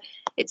tub. Like,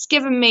 it's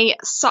given me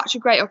such a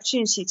great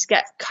opportunity to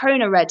get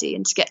Kona ready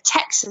and to get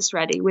Texas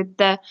ready with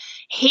the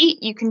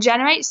heat you can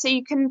generate. So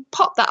you can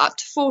pop that up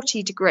to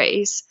 40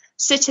 degrees,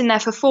 sit in there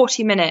for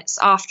 40 minutes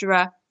after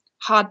a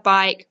hard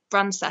bike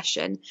run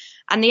session,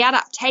 and the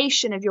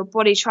adaptation of your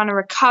body trying to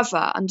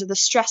recover under the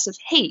stress of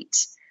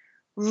heat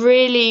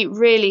really,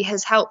 really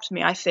has helped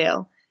me, I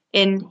feel,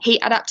 in heat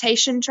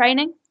adaptation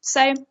training.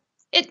 So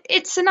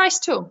it's a nice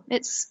tool.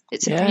 It's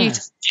a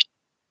beautiful.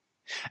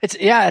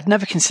 I'd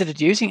never considered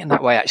using it in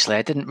that way, actually.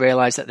 I didn't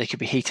realize that they could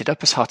be heated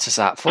up as hot as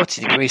that.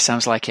 40 degrees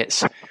sounds like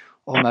it's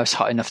almost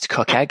hot enough to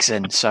cook eggs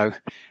in. So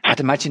I'd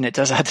imagine it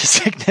does add a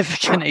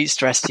significant heat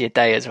stress to your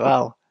day as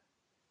well.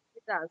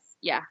 It does.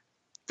 yeah.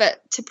 But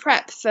to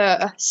prep for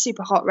a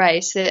super hot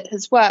race, it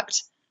has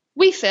worked,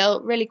 we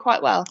feel, really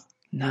quite well.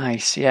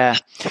 Nice, yeah.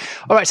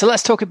 All right, so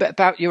let's talk a bit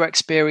about your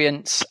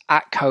experience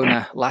at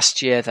Kona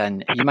last year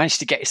then. You managed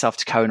to get yourself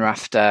to Kona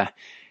after,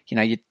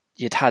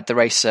 you'd had the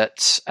race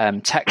at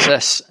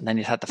Texas, and then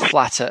you'd had the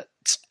flat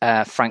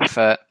at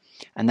Frankfurt,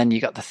 and then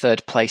you got the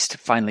third place to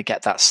finally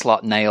get that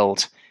slot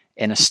nailed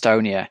in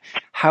Estonia.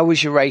 How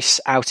was your race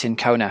out in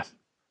Kona?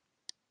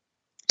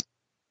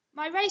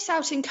 My race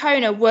out in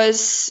Kona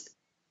was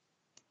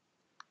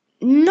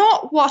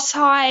not what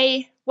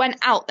I went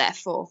out there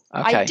for.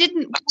 Okay.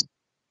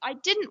 I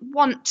didn't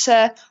want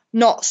to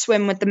not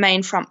swim with the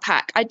main front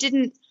pack. I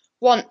didn't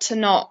want to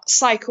not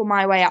cycle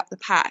my way up the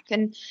pack.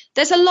 And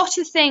there's a lot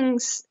of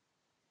things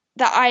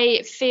that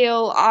I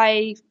feel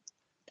I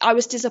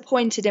was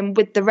disappointed in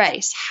with the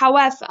race.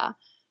 However,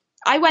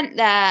 I went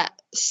there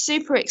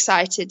super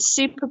excited,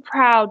 super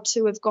proud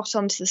to have got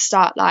onto the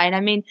start line. I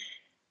mean,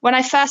 when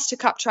I first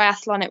took up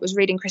triathlon, it was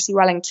reading Chrissy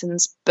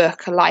Wellington's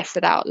book, A Life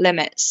Without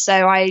Limits.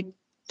 So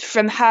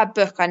from her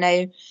book, I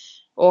know,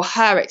 or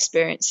her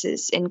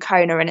experiences in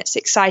Kona, and it's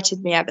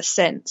excited me ever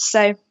since.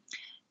 So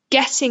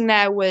getting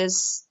there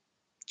was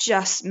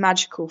just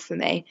magical for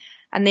me,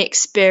 and the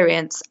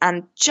experience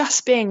and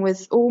just being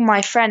with all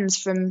my friends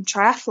from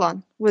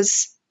triathlon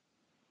was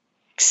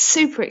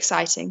super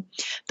exciting.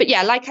 But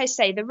yeah, like I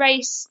say, the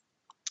race,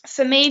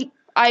 for me,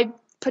 I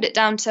put it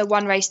down to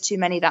one race too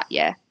many that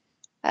year.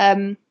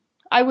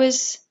 I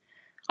was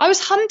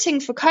hunting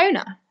for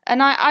Kona,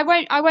 and I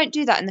won't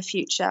do that in the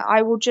future.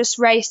 I will just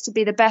race to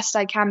be the best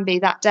I can be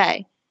that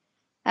day.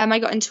 I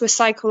got into a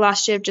cycle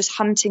last year of just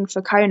hunting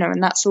for Kona,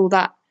 and that's all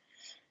that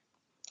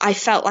I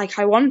felt like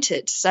I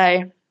wanted.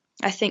 So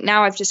I think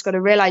now I've just got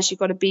to realize you've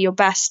got to be your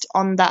best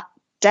on that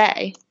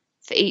day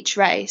for each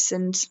race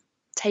and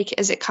take it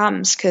as it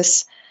comes,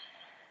 because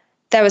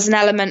there was an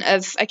element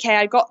of, okay,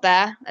 I got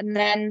there, and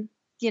then,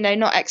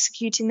 not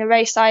executing the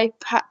race I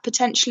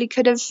potentially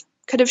could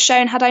have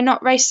shown had I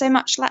not raced so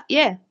much that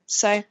year.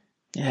 So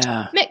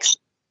yeah, mixed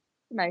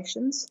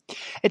emotions.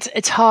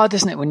 It's hard,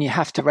 isn't it, when you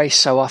have to race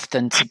so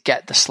often to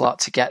get the slot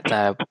to get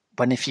there,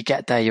 when if you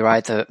get there you're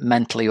either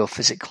mentally or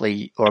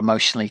physically or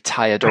emotionally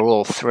tired, or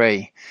all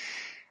three.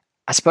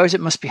 I suppose it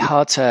must be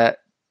hard to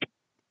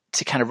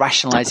kind of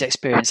rationalize the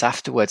experience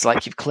afterwards,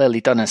 like you've clearly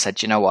done, and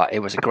said, you know what, it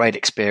was a great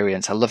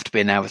experience. I loved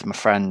being there with my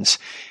friends.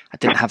 I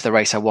didn't have the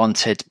race I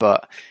wanted,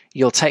 but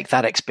you'll take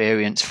that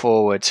experience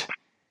forward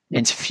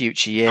into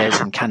future years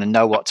and kind of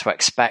know what to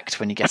expect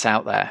when you get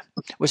out there.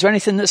 Was there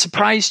anything that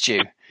surprised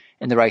you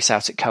in the race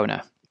out at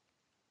Kona?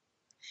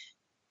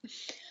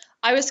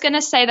 I was going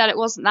to say that it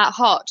wasn't that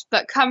hot,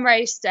 but come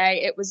race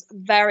day, it was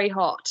very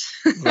hot.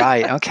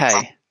 Right,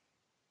 okay.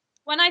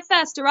 When I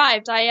first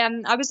arrived,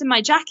 I was in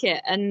my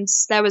jacket and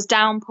there was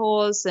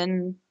downpours,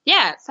 and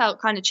yeah, it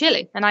felt kind of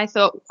chilly. And I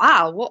thought,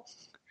 wow,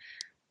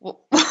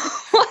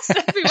 what's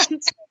everyone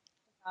talking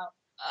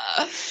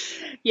about?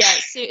 Yeah,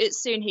 it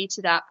soon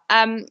heated up.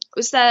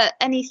 Was there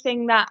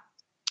anything that?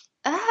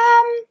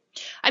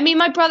 I mean,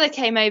 my brother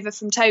came over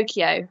from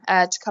Tokyo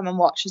to come and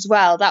watch as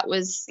well. That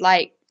was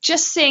like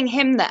just seeing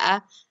him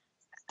there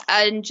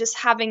and just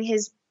having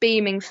his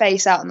beaming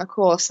face out on the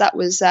course. That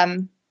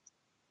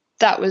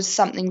was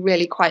something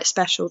really quite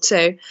special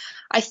too.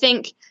 I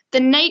think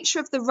the nature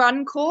of the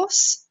run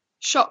course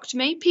shocked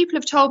me. People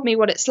have told me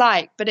what it's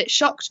like, but it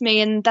shocked me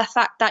in the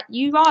fact that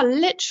you are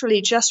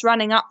literally just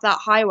running up that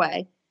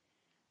highway,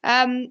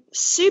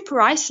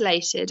 super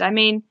isolated. I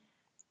mean,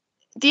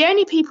 the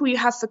only people you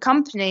have for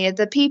company are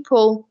the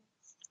people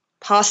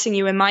passing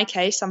you, in my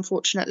case,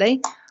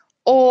 unfortunately,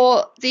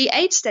 or the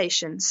aid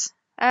stations.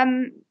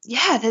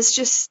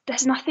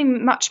 There's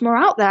nothing much more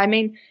out there. I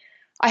mean,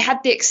 I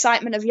had the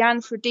excitement of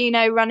Jan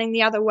Frodeno running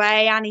the other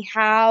way, Annie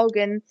Haug,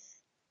 and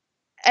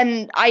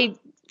I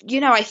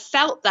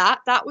felt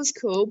that was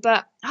cool.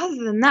 But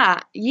other than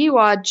that, you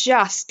are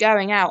just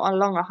going out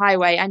along a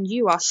highway and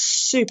you are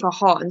super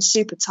hot and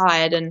super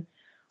tired. And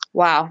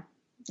wow,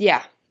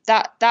 yeah,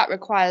 that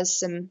requires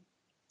some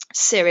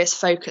serious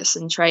focus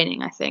and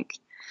training, I think.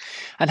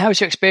 And how was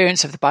your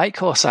experience of the bike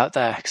course out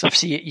there? Because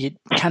obviously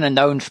you're kind of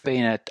known for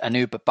being an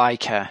Uber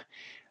biker.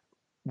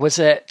 Was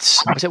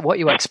it what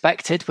you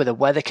expected? Were the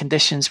weather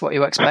conditions what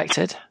you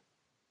expected?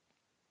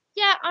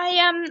 Yeah,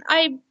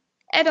 I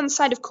erred on the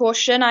side of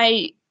caution.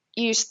 I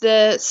used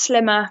the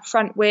slimmer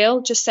front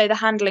wheel just so the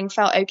handling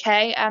felt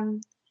okay.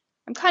 I'm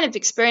kind of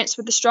experienced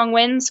with the strong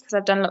winds because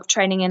I've done a lot of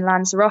training in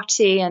Lanzarote,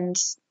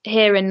 and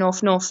here in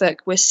North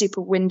Norfolk we're super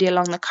windy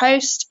along the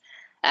coast.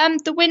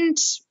 The wind,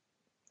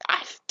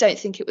 I don't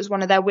think it was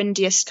one of their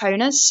windiest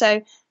Konas,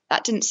 so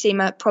that didn't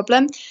seem a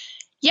problem.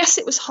 Yes,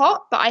 it was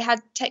hot, but I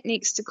had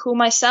techniques to cool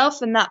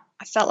myself, and that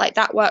I felt like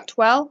that worked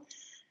well.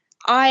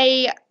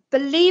 I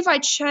believe I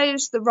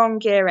chose the wrong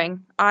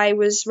gearing. I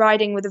was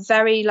riding with a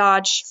very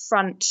large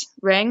front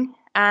ring,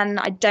 and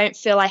I don't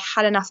feel I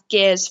had enough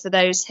gears for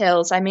those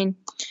hills. I mean,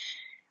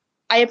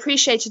 I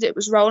appreciated it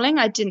was rolling.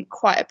 I didn't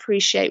quite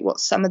appreciate what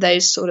some of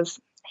those sort of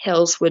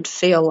hills would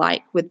feel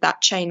like with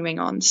that chain ring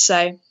on.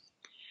 So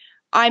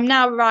I'm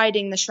now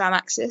riding the SRAM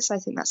Axis. I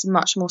think that's a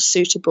much more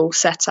suitable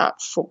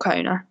setup for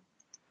Kona.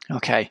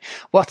 Okay.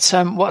 What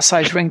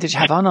size ring did you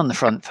have on the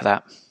front for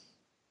that?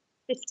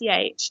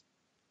 58.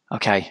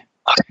 Okay.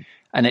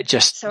 And it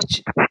just... So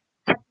I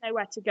had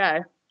nowhere to go.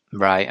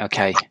 Right,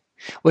 okay.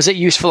 Was it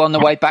useful on the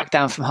way back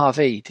down from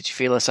Harvey? Did you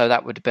feel as though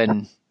that would have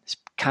been... It's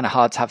kind of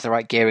hard to have the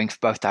right gearing for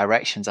both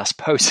directions, I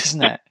suppose,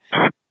 isn't it?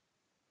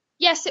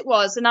 Yes, it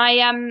was. And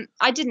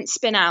I didn't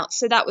spin out.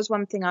 So that was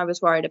one thing I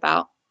was worried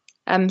about.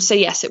 So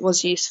yes, it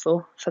was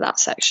useful for that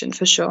section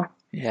for sure.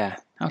 Yeah,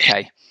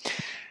 okay.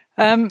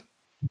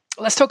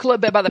 Let's talk a little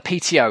bit about the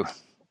PTO.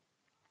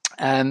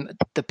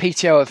 The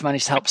PTO have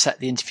managed to help set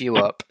the interview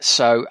up.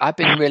 So I've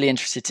been really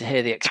interested to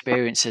hear the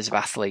experiences of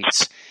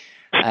athletes.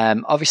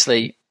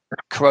 Obviously,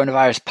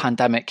 coronavirus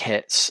pandemic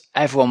hits.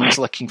 Everyone was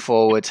looking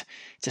forward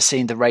to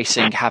seeing the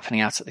racing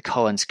happening out at the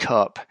Collins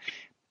Cup.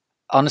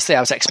 Honestly, I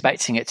was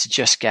expecting it to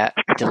just get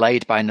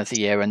delayed by another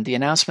year. And the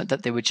announcement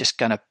that they were just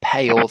going to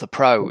pay all the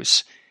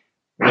pros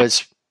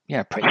was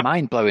pretty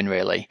mind-blowing,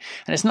 really.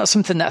 And it's not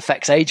something that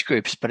affects age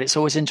groups, but it's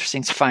always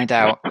interesting to find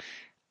out,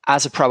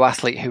 as a pro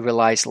athlete who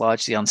relies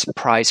largely on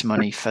prize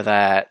money for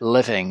their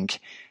living,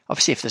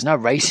 obviously if there's no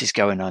races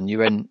going on,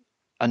 you're in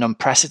an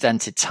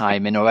unprecedented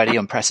time in already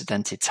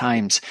unprecedented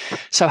times.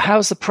 So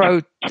how's the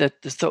thought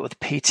of the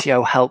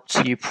PTO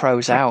helped you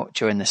pros out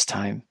during this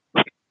time?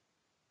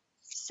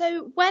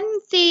 So when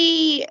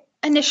the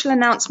initial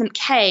announcement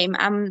came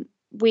and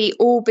we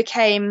all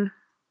became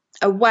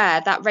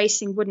aware that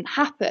racing wouldn't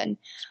happen,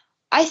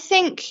 I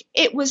think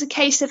it was a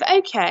case of,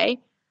 okay,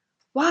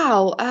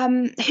 wow,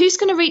 who's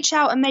going to reach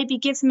out and maybe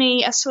give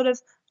me a sort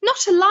of,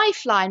 not a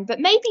lifeline, but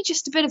maybe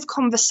just a bit of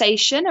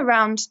conversation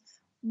around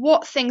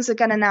what things are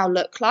going to now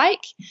look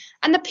like.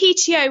 And the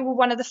PTO were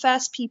one of the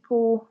first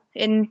people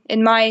in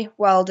my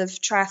world of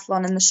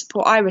triathlon and the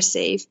support I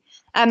receive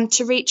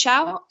to reach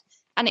out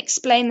and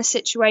explain the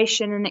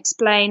situation and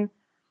explain,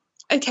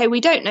 okay, we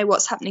don't know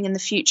what's happening in the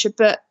future,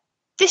 but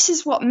this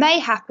is what may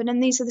happen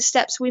and these are the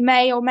steps we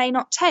may or may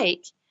not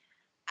take.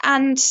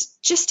 And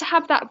just to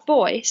have that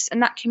voice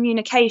and that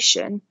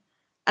communication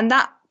and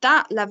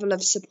that level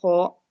of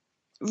support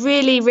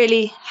really,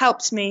 really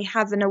helped me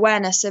have an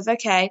awareness of,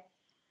 okay,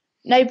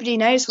 nobody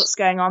knows what's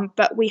going on,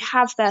 but we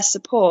have their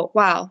support.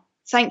 Wow,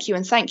 thank you.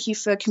 And thank you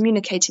for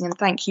communicating and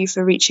thank you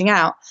for reaching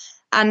out.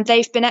 And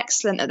they've been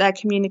excellent at their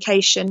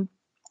communication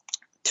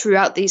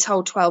throughout these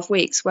whole 12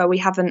 weeks where we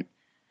haven't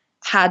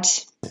had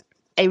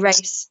a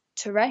race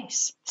to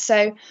race.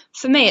 So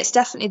for me, it's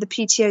definitely the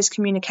PTO's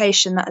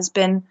communication that has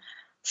been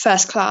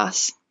first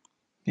class.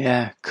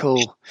 Yeah,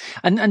 cool.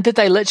 And did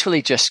they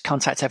literally just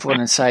contact everyone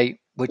and say,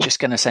 we're just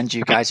going to send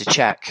you guys a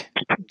check?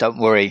 Don't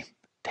worry.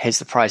 Here's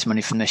the prize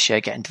money from this year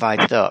getting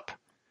divided up.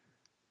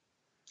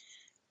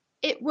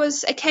 It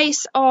was a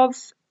case of,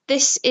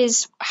 this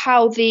is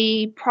how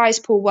the prize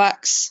pool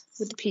works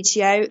with the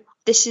PTO.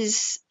 This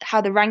is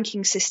how the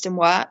ranking system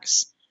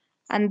works.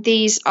 And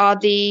these are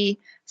the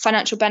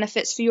financial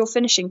benefits for your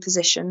finishing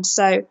position.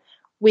 So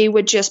we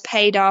were just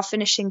paid our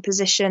finishing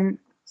position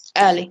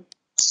early.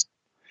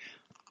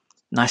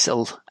 Nice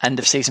little end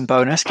of season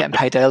bonus, getting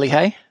paid early,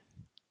 hey?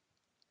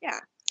 Yeah.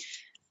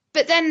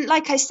 But then,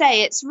 like I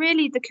say, it's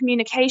really the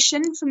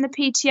communication from the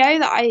PTO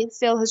that I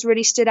feel has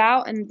really stood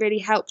out and really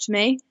helped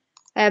me.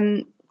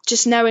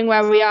 Just knowing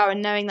where we are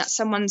and knowing that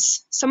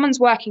someone's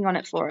working on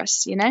it for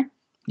us, you know?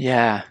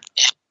 Yeah,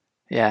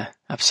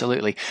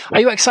 absolutely. Are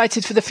you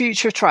excited for the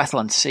future of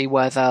triathlon to see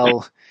where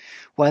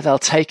they'll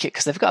take it?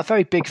 Because they've got a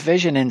very big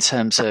vision in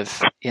terms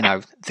of,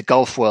 the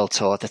golf world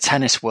tour, the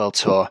tennis world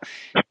tour.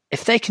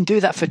 If they can do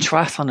that for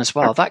triathlon as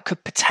well, that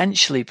could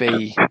potentially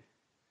be,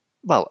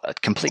 a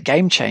complete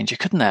game changer,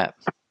 couldn't it?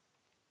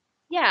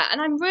 Yeah,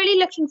 and I'm really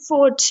looking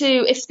forward to,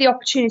 if the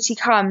opportunity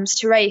comes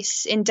to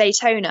race in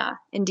Daytona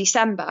in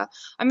December,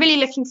 I'm really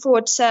looking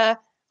forward to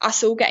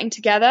us all getting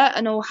together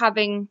and all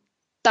having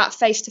that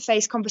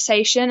face-to-face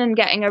conversation and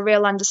getting a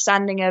real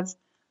understanding of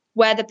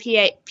where the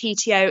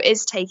PTO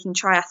is taking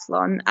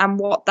triathlon and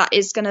what that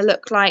is going to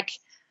look like,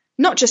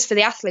 not just for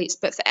the athletes,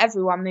 but for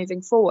everyone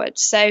moving forward.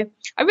 So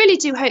I really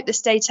do hope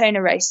this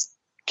Daytona race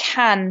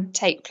can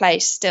take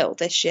place still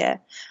this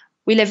year.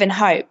 We live in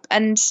hope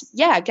and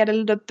get a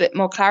little bit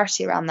more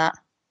clarity around that.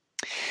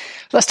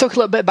 Let's talk a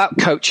little bit about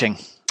coaching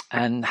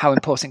and how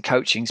important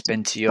coaching's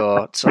been to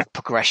your sort of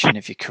progression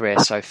of your career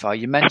so far.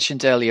 You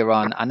mentioned earlier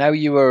on, I know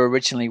you were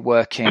originally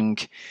working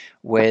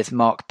with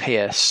Mark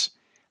Pierce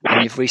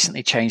and you've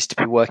recently changed to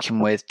be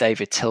working with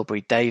David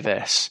Tilbury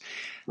Davis.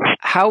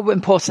 How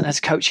important has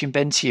coaching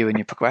been to you in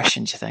your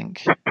progression, do you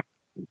think?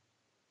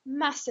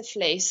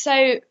 Massively.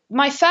 So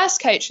my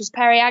first coach was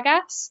Perry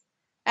Agas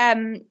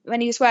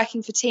when he was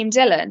working for Team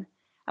Dillon,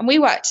 and we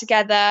worked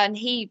together and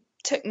he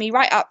took me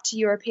right up to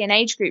European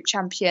age group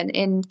champion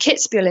in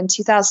Kitzbühel in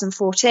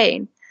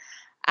 2014.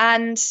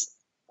 And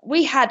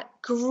we had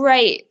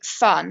great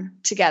fun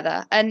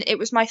together. And it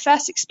was my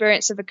first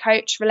experience of a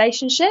coach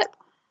relationship.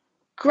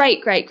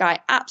 Great guy.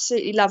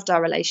 Absolutely loved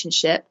our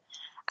relationship.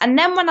 And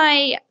then when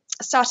I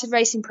started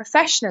racing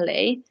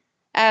professionally,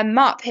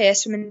 Mark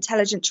Pierce from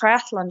Intelligent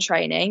Triathlon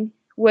Training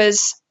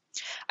was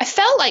I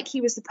felt like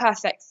he was the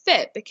perfect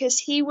fit because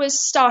he was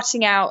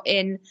starting out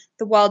in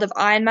the world of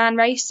Ironman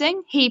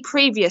racing. He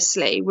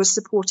previously was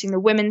supporting the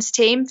women's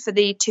team for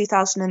the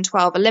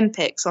 2012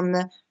 Olympics on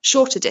the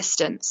shorter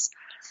distance.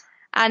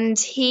 And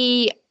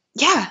he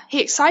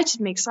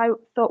excited me because I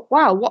thought,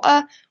 wow, what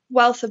a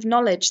wealth of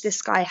knowledge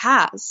this guy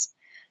has.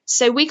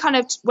 So we kind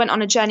of went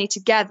on a journey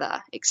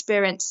together,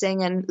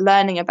 experiencing and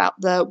learning about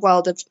the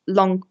world of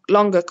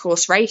longer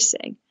course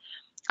racing.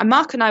 And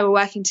Mark and I were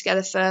working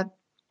together for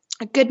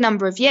a good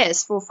number of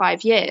years, 4 or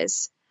 5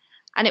 years.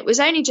 And it was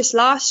only just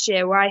last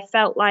year where I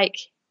felt like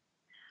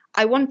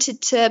I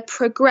wanted to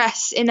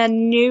progress in a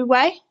new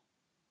way,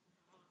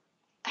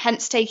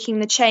 hence taking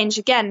the change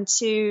again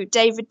to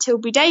David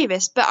Tilbury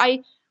Davis. But I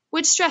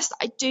would stress that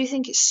I do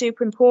think it's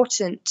super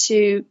important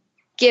to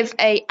give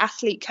a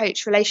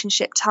athlete-coach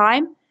relationship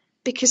time,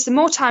 because the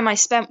more time I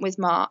spent with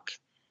Mark,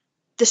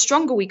 the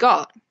stronger we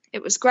got.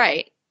 It was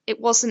great. It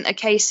wasn't a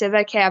case of,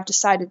 okay, I've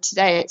decided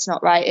today it's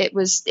not right. It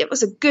was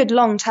a good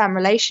long-term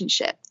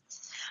relationship.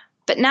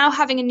 But now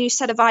having a new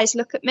set of eyes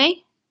look at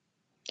me,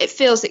 it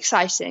feels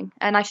exciting,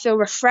 and I feel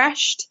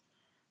refreshed,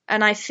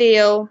 and I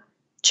feel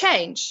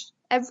change.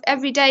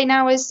 Every day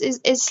now is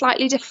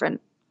slightly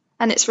different,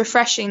 and it's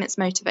refreshing and it's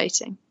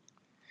motivating.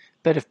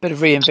 Bit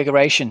of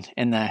reinvigoration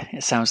in there,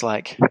 it sounds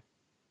like.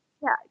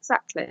 Yeah,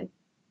 exactly.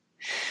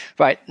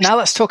 Right, now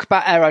let's talk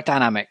about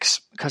aerodynamics,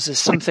 because there's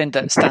something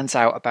that stands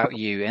out about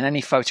you in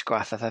any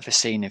photograph I've ever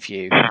seen of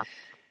you.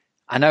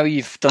 I know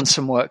you've done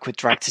some work with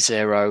Drag to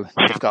Zero.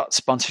 They've got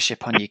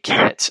sponsorship on your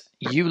kit.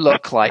 You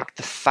look like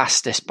the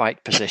fastest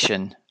bike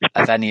position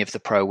of any of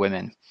the pro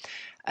women.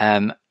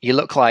 You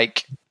look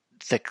like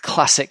the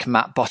classic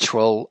Matt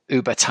Botterill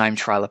Uber time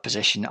trialer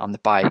position on the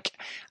bike.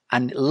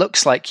 And it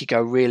looks like you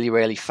go really,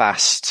 really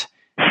fast,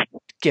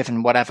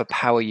 given whatever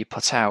power you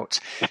put out.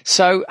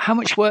 So how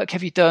much work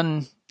have you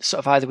done sort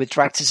of either with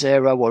Drag to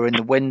Zero or in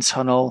the wind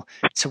tunnel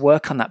to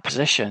work on that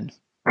position?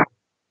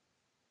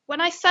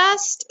 When I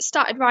first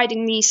started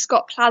riding the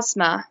Scott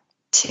Plasma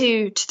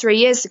 2 to 3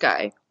 years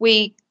ago,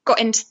 we got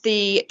into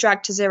the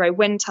Drag to Zero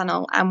wind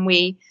tunnel and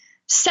we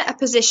set a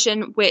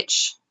position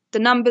which the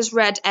numbers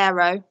read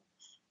aero,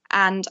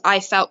 and I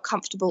felt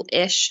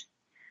comfortable-ish.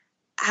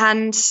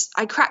 And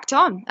I cracked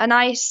on, and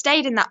I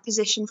stayed in that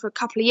position for a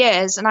couple of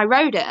years, and I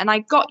rode it, and I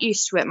got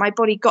used to it. My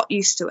body got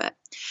used to it.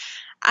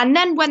 And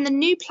then when the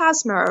new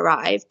plasma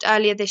arrived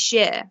earlier this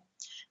year,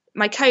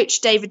 my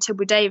coach, David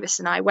Tilbury Davis,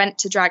 and I went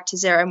to Drag to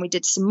Zero, and we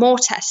did some more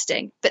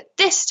testing. But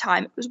this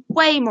time it was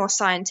way more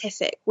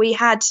scientific. We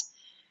had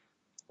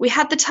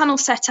the tunnel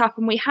set up,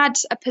 and we had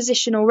a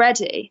position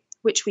already,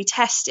 which we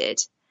tested.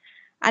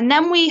 And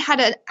then we had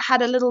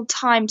a little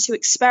time to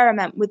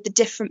experiment with the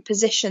different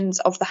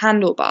positions of the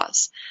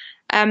handlebars.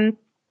 And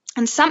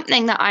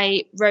something that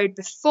I rode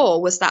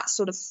before was that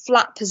sort of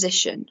flat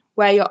position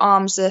where your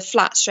arms are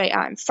flat straight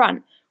out in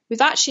front. We've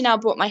actually now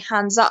brought my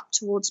hands up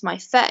towards my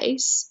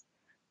face,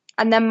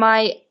 and then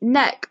my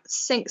neck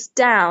sinks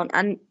down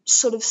and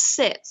sort of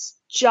sits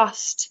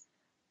just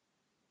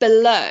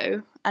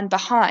below and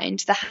behind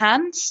the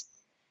hands.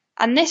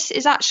 And this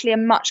is actually a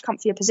much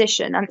comfier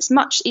position, and it's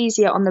much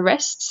easier on the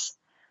wrists.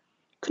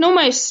 Can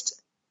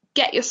almost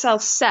get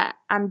yourself set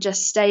and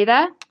just stay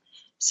there.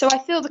 So I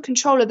feel the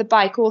control of the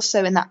bike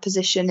also in that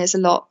position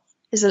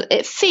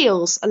it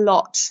feels a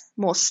lot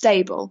more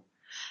stable.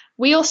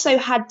 We also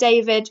had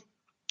David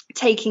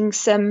taking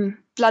some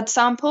blood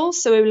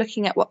samples, so we were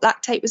looking at what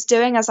lactate was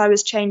doing as I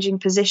was changing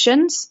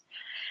positions.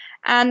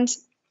 And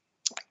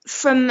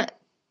from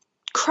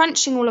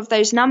crunching all of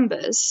those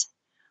numbers,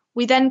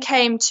 we then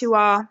came to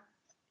our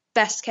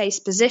best case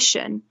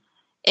position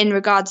in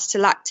regards to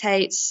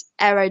lactates,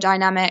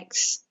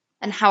 aerodynamics,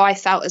 and how I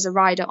felt as a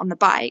rider on the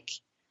bike.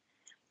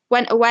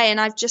 Went away,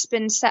 and I've just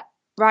been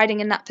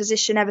riding in that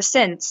position ever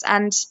since.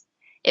 And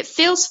it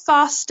feels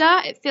faster,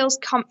 it feels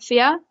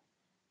comfier,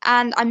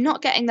 and I'm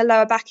not getting the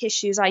lower back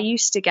issues I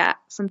used to get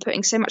from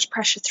putting so much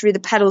pressure through the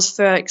pedals,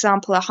 for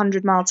example, a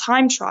 100-mile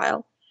time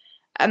trial.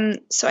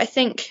 So I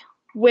think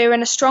we're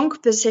in a stronger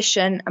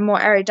position, a more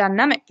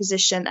aerodynamic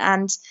position,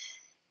 and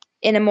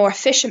in a more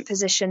efficient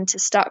position to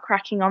start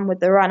cracking on with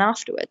the run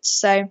afterwards.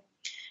 So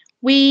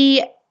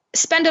we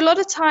spend a lot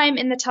of time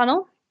in the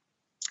tunnel,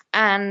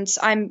 and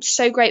I'm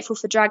so grateful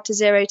for Drag to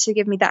Zero to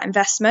give me that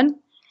investment.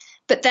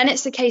 But then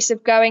it's a case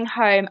of going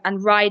home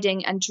and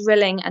riding and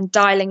drilling and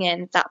dialing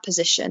in that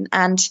position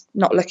and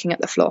not looking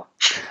at the floor.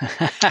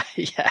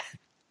 Yeah.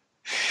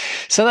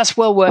 So that's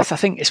well worth, I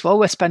think it's well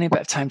worth spending a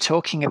bit of time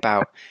talking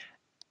about.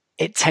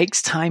 It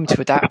takes time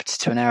to adapt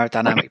to an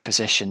aerodynamic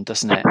position,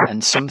 doesn't it?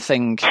 And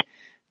something,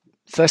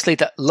 firstly,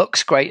 that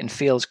looks great and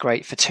feels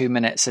great for 2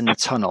 minutes in the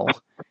tunnel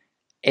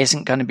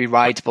isn't going to be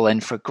rideable in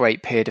for a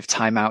great period of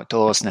time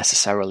outdoors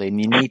necessarily. And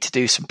you need to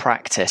do some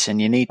practice,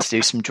 and you need to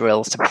do some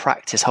drills to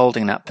practice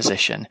holding that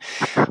position.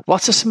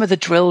 What are some of the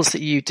drills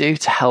that you do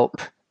to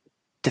help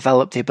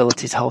develop the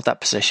ability to hold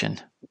that position?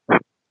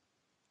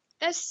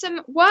 There's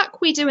some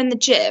work we do in the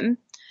gym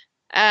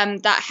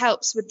that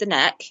helps with the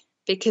neck,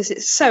 because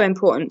it's so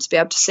important to be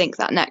able to sink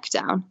that neck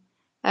down.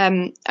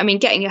 I mean,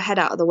 getting your head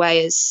out of the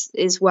way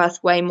is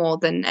worth way more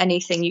than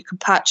anything you can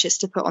purchase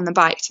to put on the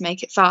bike to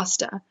make it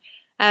faster.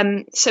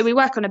 So we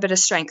work on a bit of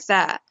strength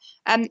there.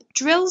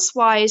 Drills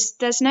wise,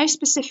 there's no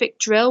specific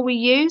drill we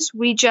use.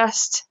 We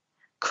just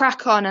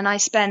crack on, and I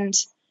spend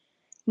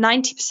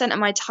 90% of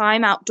my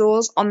time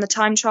outdoors on the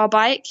time trial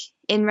bike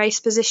in race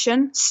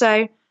position.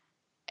 So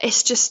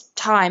it's just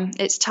time.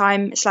 It's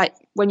time. It's like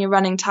when you're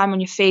running, time on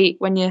your feet,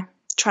 when you're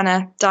trying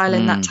to dial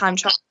in that time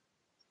trial.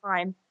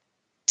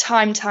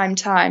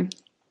 Time.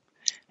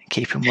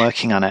 Keep on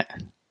working on it.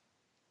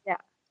 Yeah.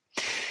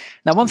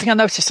 Now, one thing I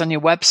noticed on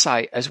your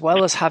website, as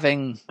well as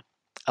having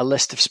a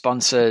list of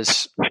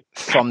sponsors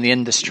from the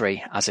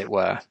industry, as it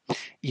were,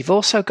 you've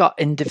also got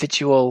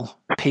individual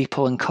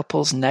people and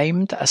couples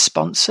named as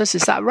sponsors.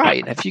 Is that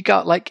right? Have you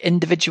got like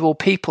individual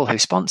people who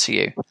sponsor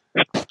you?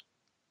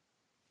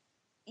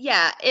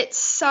 Yeah, it's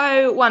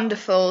so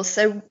wonderful.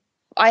 So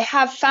I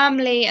have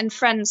family and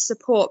friends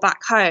support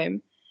back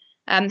home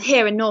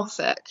here in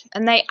Norfolk,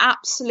 and they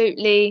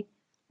absolutely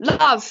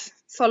love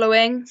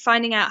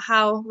finding out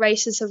how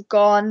races have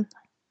gone,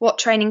 what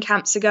training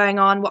camps are going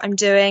on, what I'm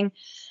doing,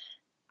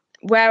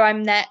 where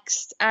I'm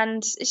next,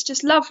 and it's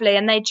just lovely.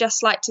 And they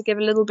just like to give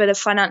a little bit of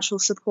financial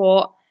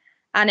support,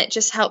 and it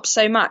just helps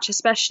so much,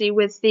 especially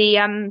with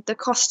the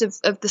cost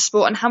of the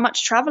sport and how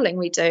much traveling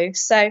we do.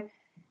 So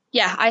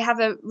yeah, I have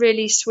a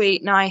really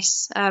sweet,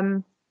 nice,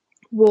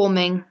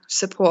 warming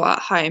support at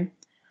home.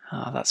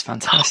 Oh, that's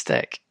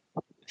fantastic.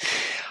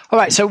 All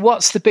right, so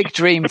what's the big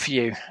dream for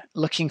you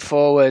looking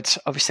forward?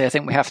 Obviously, I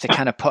think we have to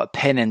kind of put a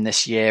pin in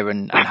this year,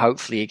 and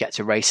hopefully you get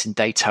to race in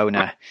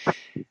Daytona.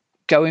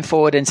 Going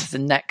forward into the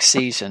next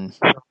season,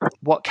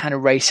 what kind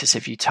of races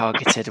have you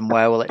targeted, and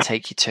where will it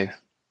take you to?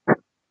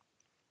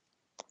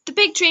 The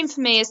big dream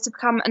for me is to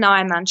become an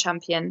Ironman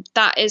champion.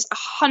 That is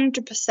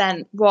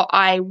 100% what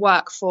I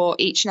work for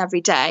each and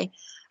every day.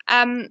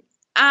 And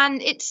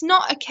it's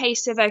not a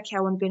case of, okay,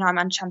 I want to be an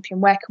Ironman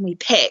champion, where can we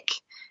pick?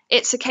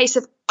 It's a case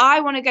of,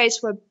 I want to go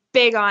to a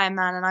big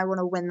Ironman and I want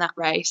to win that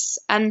race.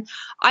 And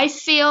I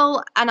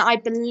feel and I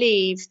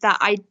believe that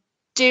I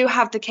do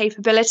have the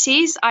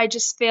capabilities. I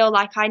just feel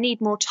like I need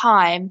more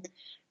time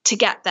to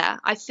get there.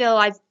 I feel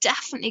I've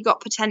definitely got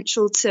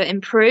potential to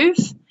improve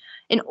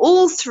in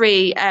all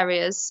three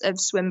areas of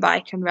swim,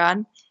 bike and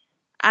run.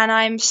 And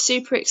I'm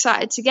super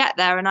excited to get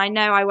there. And I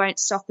know I won't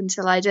stop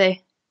until I do.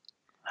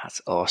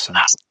 That's awesome.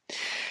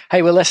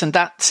 Hey, well, listen,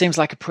 that seems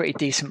like a pretty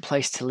decent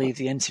place to leave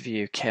the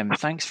interview, Kim.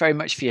 Thanks very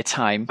much for your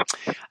time.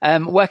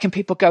 Where can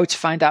people go to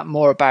find out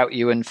more about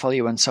you and follow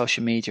you on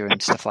social media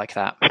and stuff like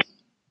that?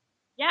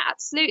 Yeah,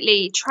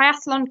 absolutely.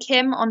 Triathlon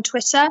Kim on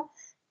Twitter,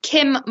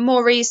 Kim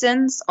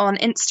Morrisons on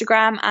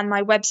Instagram, and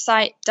my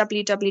website,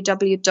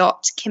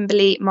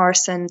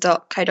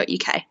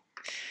 www.kimberleymorrison.co.uk.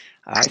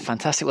 All right,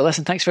 fantastic. Well,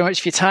 listen, thanks very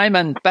much for your time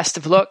and best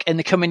of luck in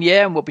the coming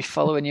year, and we'll be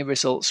following your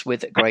results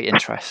with great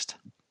interest.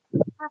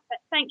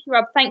 Perfect. Thank you,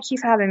 Rob. Thank you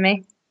for having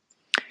me.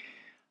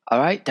 All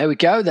right, there we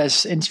go.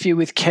 There's an interview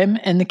with Kim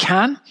in the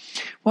can.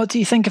 What do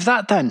you think of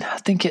that then? I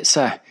think it's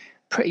a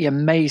pretty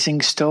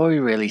amazing story,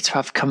 really, to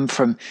have come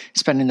from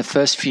spending the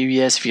first few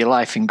years of your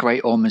life in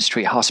Great Ormond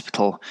Street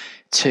Hospital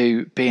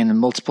to being a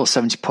multiple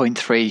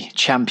 70.3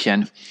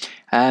 champion.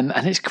 And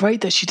it's great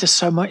that she does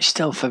so much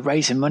still for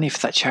raising money for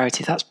that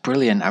charity. That's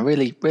brilliant. I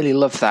really, really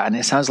love that. And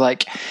it sounds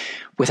like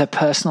with her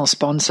personal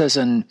sponsors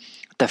and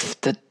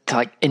the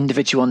like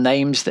individual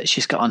names that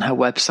she's got on her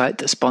website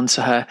that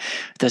sponsor her,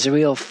 there's a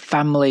real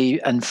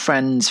family and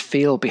friends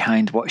feel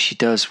behind what she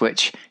does,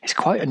 which is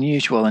quite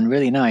unusual and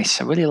really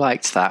nice. I really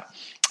liked that.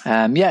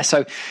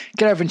 So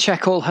get over and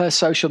check all her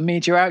social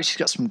media out. She's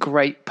got some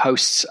great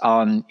posts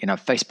on,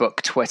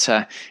 Facebook,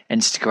 Twitter,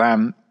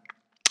 Instagram.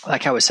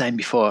 Like I was saying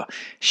before,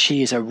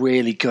 she is a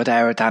really good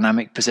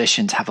aerodynamic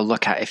position to have a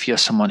look at if you're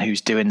someone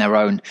who's doing their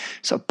own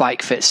sort of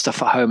bike fit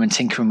stuff at home and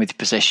tinkering with your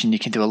position. You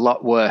can do a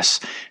lot worse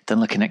than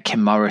looking at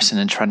Kim Morrison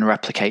and trying to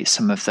replicate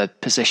some of the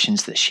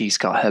positions that she's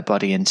got her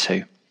body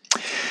into.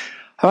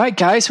 All right,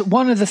 guys,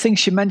 one of the things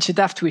she mentioned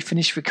after we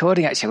finished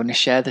recording, actually, I want to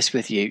share this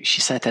with you. She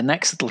said the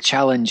next little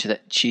challenge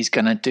that she's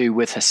going to do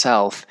with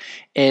herself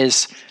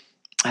is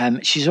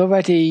she's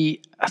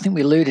already, I think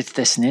we alluded to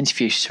this in the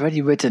interview, she's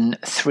already ridden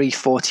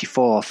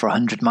 3:44 for a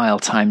 100-mile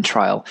time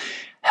trial.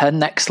 Her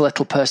next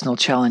little personal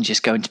challenge is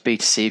going to be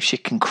to see if she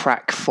can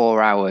crack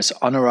 4 hours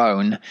on her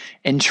own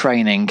in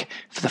training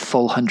for the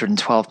full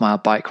 112-mile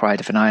bike ride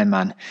of an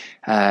Ironman.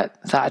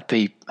 That'd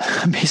be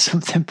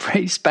something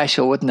pretty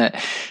special, wouldn't it?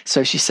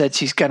 So she said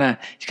she's gonna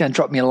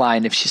drop me a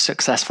line if she's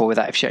successful with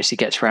that, if she actually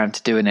gets around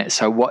to doing it.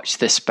 So watch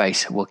this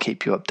space. We'll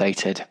keep you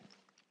updated.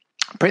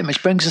 Pretty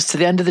much brings us to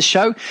the end of the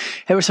show.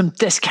 Here are some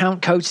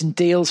discount codes and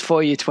deals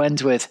for you to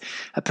end with.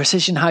 At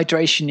Precision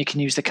Hydration, you can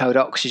use the code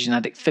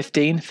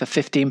OxygenAddict15 for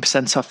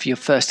 15% off your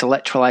first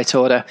electrolyte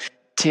order.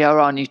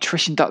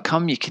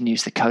 trrnutrition.com, you can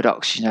use the code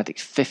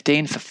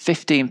OxygenAddict15 for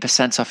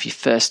 15% off your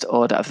first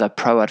order of their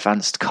Pro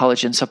Advanced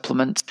Collagen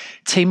Supplement.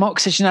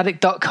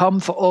 TeamOxygenAddict.com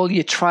for all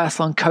your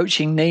triathlon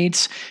coaching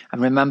needs.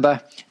 And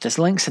remember, there's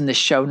links in the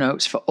show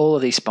notes for all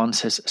of these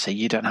sponsors so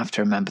you don't have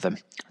to remember them.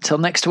 Until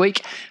next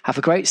week, have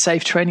a great,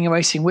 safe training and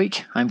racing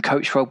week. I'm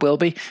Coach Rob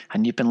Wilby,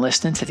 and you've been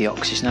listening to the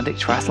Oxygen Addict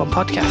Triathlon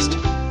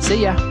Podcast.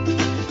 See ya!